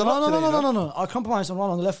just budged a lot today, you know? no. I'll compromise on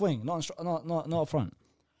Ronaldo on the left wing, not up front.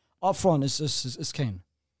 Up front is Kane.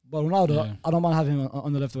 But Ronaldo, Yeah. I don't mind having him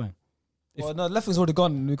on the left wing. Well, no, left wing's already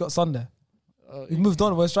gone. We've got Sunday. We've moved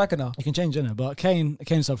on. We're a striker now. You can change it, but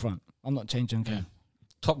Kane's up front. I'm not changing Kane.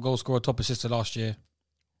 Top goal scorer, top assister last year.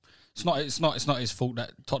 It's not his fault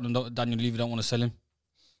that Daniel Levy don't want to sell him.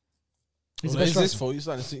 He's the Well, best it's his striker. fault. He's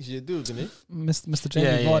starting to think you do, isn't he? Mr. Jamie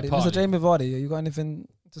Yeah, Vardy. partly. Mr. Jamie Vardy, you got anything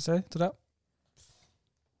to say to that?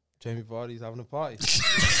 Jamie Vardy's having a party.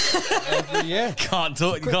 Every year. Can't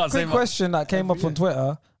talk. You Quick, can't say quick much. question that came up on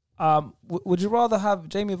Twitter. Would you rather have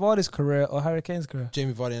Jamie Vardy's career or Harry Kane's career?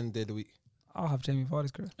 Jamie Vardy any day of the week. I'll have Jamie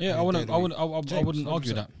Vardy's career. Yeah, I wouldn't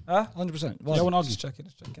argue that. Huh? 100%. Yeah, I wouldn't argue. Just checking.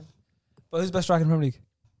 But who's best striker in the Premier League?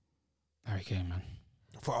 Harry Kane, man.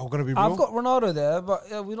 I'm gonna be real. I've got Ronaldo there, but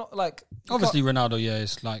we're not like Obviously, Ronaldo. Yeah,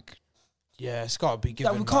 it's like Yeah, it's got to be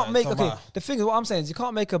given. we can't like, make. don't Okay, matter. the thing is, what I'm saying is, you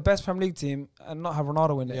can't make a best Premier League team and not have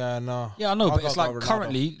Ronaldo in it. Yeah, no. yeah, I know, I've but it's got like Ronaldo.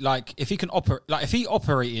 currently, like if he can operate, like if he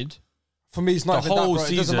operated For me, it's not the even whole that, bro.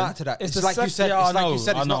 It doesn't season, matter to that. it's It's the like you sec- said. yeah, It's like you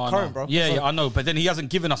said. It's not current, bro. Yeah, So- yeah, I know. But then he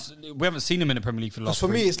hasn't given us. We haven't seen him in the Premier League for the last. Because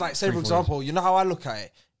for me, 3, it's like, say, for 3-4 example, you know how I look at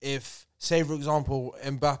it? If, say, for example,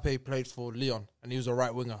 Mbappe played for Lyon and he was a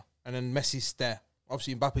right winger, and then Messi's there.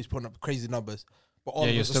 Obviously, Mbappe's putting up crazy numbers, but all Yeah,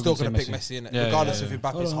 of you're us are still still gonna going to pick say Messi in it, Yeah, regardless yeah, if yeah.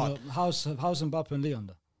 Mbappe's hard. How's Mbappe and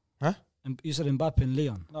Leon? Huh? You said Mbappe and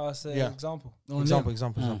Leon. No, it's an Yeah. example. No, Example,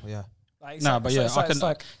 Leon. yeah. Like, Nah, but yeah, it's I can.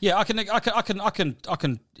 like- Yeah, I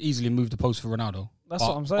can easily move the post for Ronaldo. That's Oh,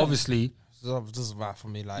 what I'm saying. Obviously, It doesn't matter for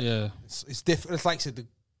me. Like, yeah. it's different. It's like I said,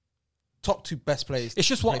 top 2 best players. It's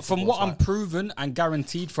just what from what I'm proven and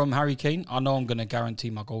guaranteed from Harry Kane. I know I'm going to guarantee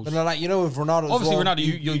my goals. But like with Ronaldo, obviously as well,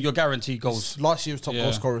 Ronaldo, you're guaranteed goals. Last year's top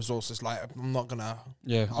goal scorer as well. So it's like I'm not gonna.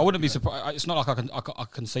 Yeah, I wouldn't be surprised. It's not like I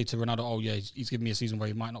can say to Ronaldo, oh yeah, he's given me a season where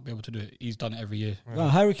he might not be able to do it. He's done it every year. No,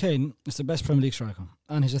 Harry Kane is the best Premier League striker,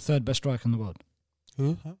 and he's the 3rd best striker in the world.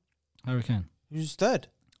 Who? Harry Kane Who's 3rd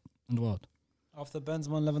in the world? After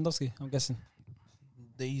Benzema and Lewandowski, I'm guessing.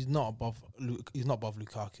 He's not above. He's not above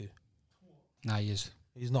Lukaku. Nah, he is.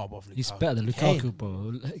 He's not above Lukaku. He's better than Lukaku,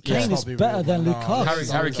 bro. Let's Kane not is be better real, than man.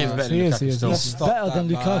 Lukaku. Harry Kane's better than He is, Lukaku still. He's better than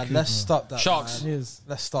Lukaku. Let's bro. stop that. Sharks. Man. He is.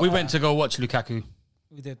 Let's stop. We that. went to go watch Lukaku.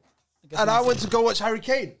 We did. and I went to go watch Harry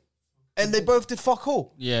Kane, and they both did fuck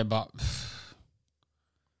all. Yeah, but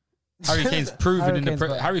Harry Kane's proven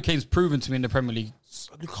Harry Kane's proven to me in the Premier League.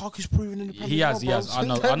 Lukaku's proven in the Premier League. He has.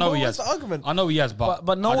 I know he has. Argument. I know he has,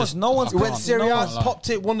 but no one's He went Serie A, lie. popped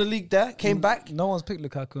it, won the league there, came back. No one's picked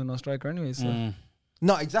Lukaku in our striker anyway. So,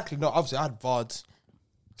 No, exactly. No, obviously I had Vards.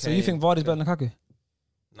 so you think Vardy's better than Lukaku?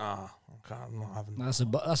 Nah, I'm not having that.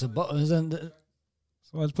 That's a button, isn't it?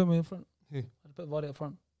 So I just put me in front. Who? I just put Vardy up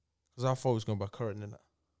front. Because I thought he was going by current, innit?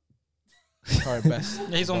 Current best.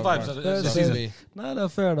 Yeah, he's on vibes. This Fair is me. No,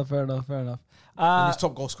 fair enough. And he's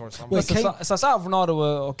top goal scorer. So Wait, so it's out of Ronaldo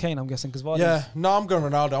or Kane, I'm guessing, because Vardy. yeah, no, I'm going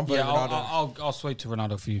Ronaldo. I'm voting Yeah, Ronaldo. I'll sway to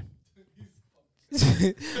Ronaldo for you.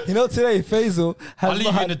 You know, today Faisal I'll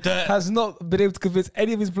leave you in the dirt. has not been able to convince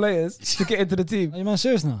any of his players to get into the team. Are you man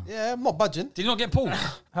serious now? Yeah, I'm not budging. Did he not get Paul?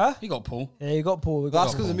 Huh? He got Paul. Yeah, you got Paul.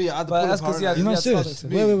 That's because of me. I had to But pull that's up 'cause he had- You man Yeah, serious? it's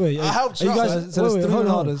Wait. I helped Are you you. guys? So there's Wait, three hold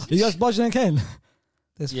on. Ronaldos. Are you guys budging on Kane?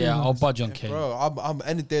 There's Yeah, I'll 3 budge on Kane. Bro, I'm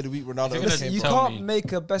any day of the week Ronaldo. If you're over gonna Kane, You bro. tell can't me.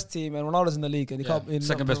 make a best team and Ronaldo's in the league and you Yeah, can't.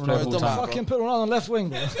 second not best put player of Ronaldo. all Don't time. matter. Fucking put Ronaldo on left wing,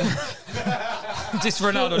 bro. This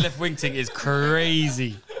Ronaldo left wing thing is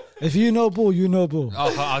crazy. If you know ball, you know ball.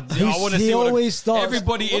 I want to he see always starts-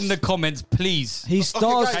 everybody in the comments, please. He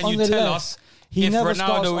starts Can on you the tell left. us He if never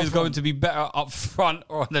starts Ronaldo up is front. going to be better up front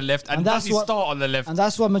or on the left? And does that's he what- start on the left? And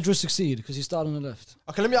that's why Madrid succeeded, because he started on the left.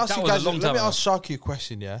 Okay, let me ask That you was a guys. long Let time me ago. ask Sharky a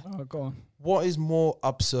question. Yeah, Oh, go on. what is more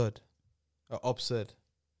absurd? Absurd.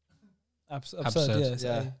 Absurd. Yeah.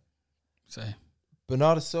 Yeah. So,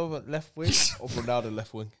 Bernardo Silva left wing or Ronaldo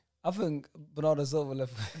left wing? I think Bernardo Silva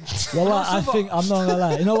left. Well, I think I'm not gonna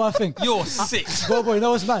lie. You know what I think? you're sick. Boy, you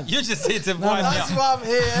know what's mad? You're just here to no, wind me That's up. why I'm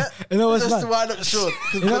here. You know what's Just to mad? wind up short.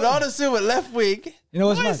 Because know- Bernardo Silva left wing. You know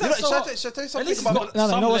what's Why mad? is that Should so I hot? tell you At least something he's about? got No, you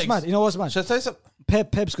some know what's legs. mad? You know what's mad? Should I tell you something?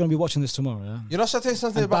 Pep's gonna be watching this tomorrow. Yeah, You know, should I tell you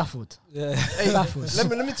something I'm about? baffled. Yeah. Hey, baffled.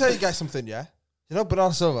 let me tell you guys something. Yeah, you know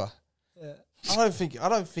Bernardo Silva. Yeah. I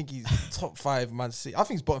don't think he's top 5 Man City. I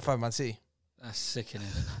think he's bottom 5 Man City. That's sickening.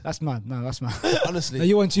 That's mad. No, that's mad. Honestly, No,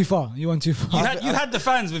 you went too far. You went too far. You had the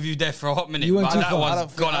fans with you there for a hot minute, You went but too that far. I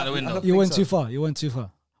one's don't gone think- out the I window. don't You think went so. too far. You went too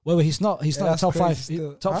far. Well, he's not. He's not that's top 5. crazy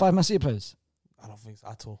still. Top 5 Man City players. I don't think so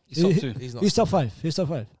at all. He's top 2. He's not. He's top 5. He's top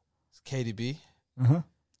 5. It's KDB,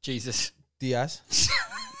 Jesus. Diaz,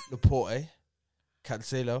 Laporte,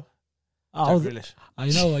 Cancelo, Oh, Jack Grealish.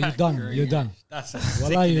 you know what? You're done. You're done. That's a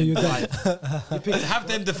Wallahi, sickening you're done. vibe. To have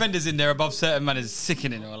them defenders in there above certain man is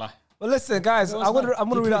sickening. Wallah. Well, listen, guys, I'm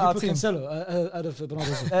gonna read out our team. Cancelo out of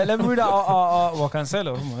Bernardo. Silva. Let me read out our well,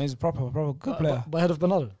 Cancelo. Come on, he's a proper good player. But ahead of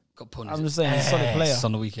Bernardo. Got put I'm just saying, he's a solid player.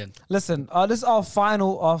 on the weekend. Listen, this is our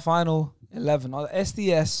final 11. Our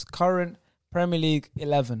SDS current Premier League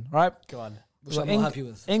 11. Right? Go on. Which I'm not happy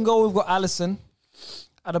with. In goal, we've got Alisson.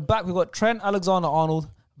 At the back, we've got Trent Alexander-Arnold,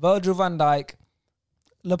 Virgil van Dijk,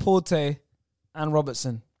 Laporte, and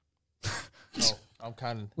Robertson. No, I'm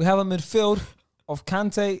counting. We have a midfield of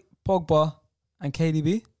Kante, Pogba, and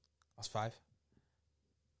KDB. That's 5.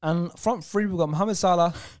 And front three, we've got Mohamed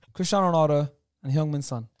Salah, Cristiano Ronaldo, and Heung-min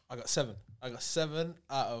Son. I got 7. I got 7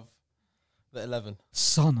 out of the 11.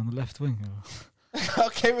 Son on the left wing.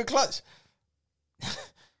 Okay, with clutch.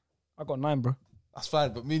 I got 9, bro. That's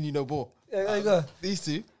fine, but me and you know ball. Yeah, there you go. These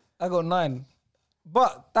two. I got 9.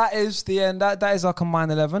 But that is the end. That is our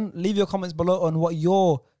combined 11. Leave your comments below on what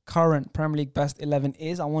your current Premier League best 11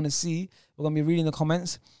 is. I want to see. We're going to be reading the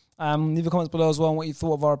comments. Leave your comments below as well on what you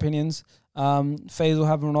thought of our opinions. Faisal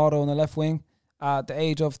having Ronaldo on the left wing at the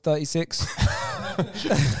age of 36.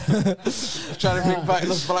 Trying to bring back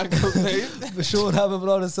Los Blancos name. For sure, having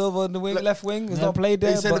Bernardo Silva on the wing, left wing. He's not played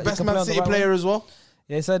there. He said but the best he can play Man on the City right player wing. as well.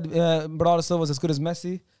 Yeah, he said Bernardo Silva was as good as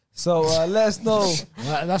Messi. So let us know.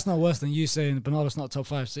 Well, that's not worse than you saying Bernardo's not top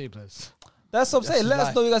 5 City players. That's what I'm saying. That's Let a us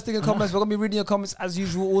lie. know what you guys think in the comments. We're going to be reading your comments as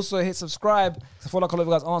usual. Also, hit subscribe. I feel like a lot of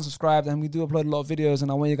you guys aren't subscribed, and we do upload a lot of videos,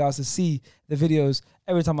 and I want you guys to see the videos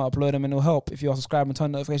every time I upload them, and it'll help if you are subscribed and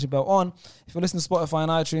turn the notification bell on. If you're listening to Spotify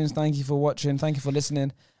and iTunes, thank you for watching. Thank you for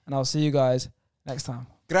listening, and I'll see you guys next time.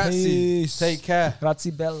 Grazie. Peace. Take care.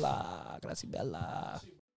 Grazie bella. Grazie bella.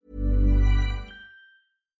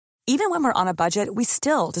 Even when we're on a budget, we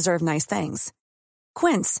still deserve nice things.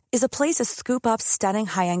 Quince is a place to scoop up stunning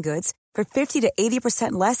high-end goods for 50 to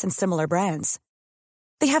 80% less than similar brands.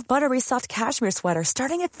 They have buttery soft cashmere sweaters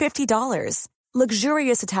starting at $50,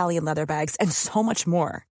 luxurious Italian leather bags, and so much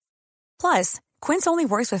more. Plus, Quince only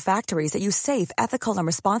works with factories that use safe, ethical, and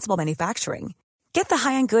responsible manufacturing. Get the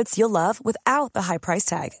high-end goods you'll love without the high price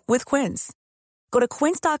tag with Quince. Go to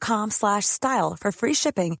quince.com/style for free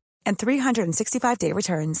shipping and 365-day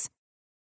returns.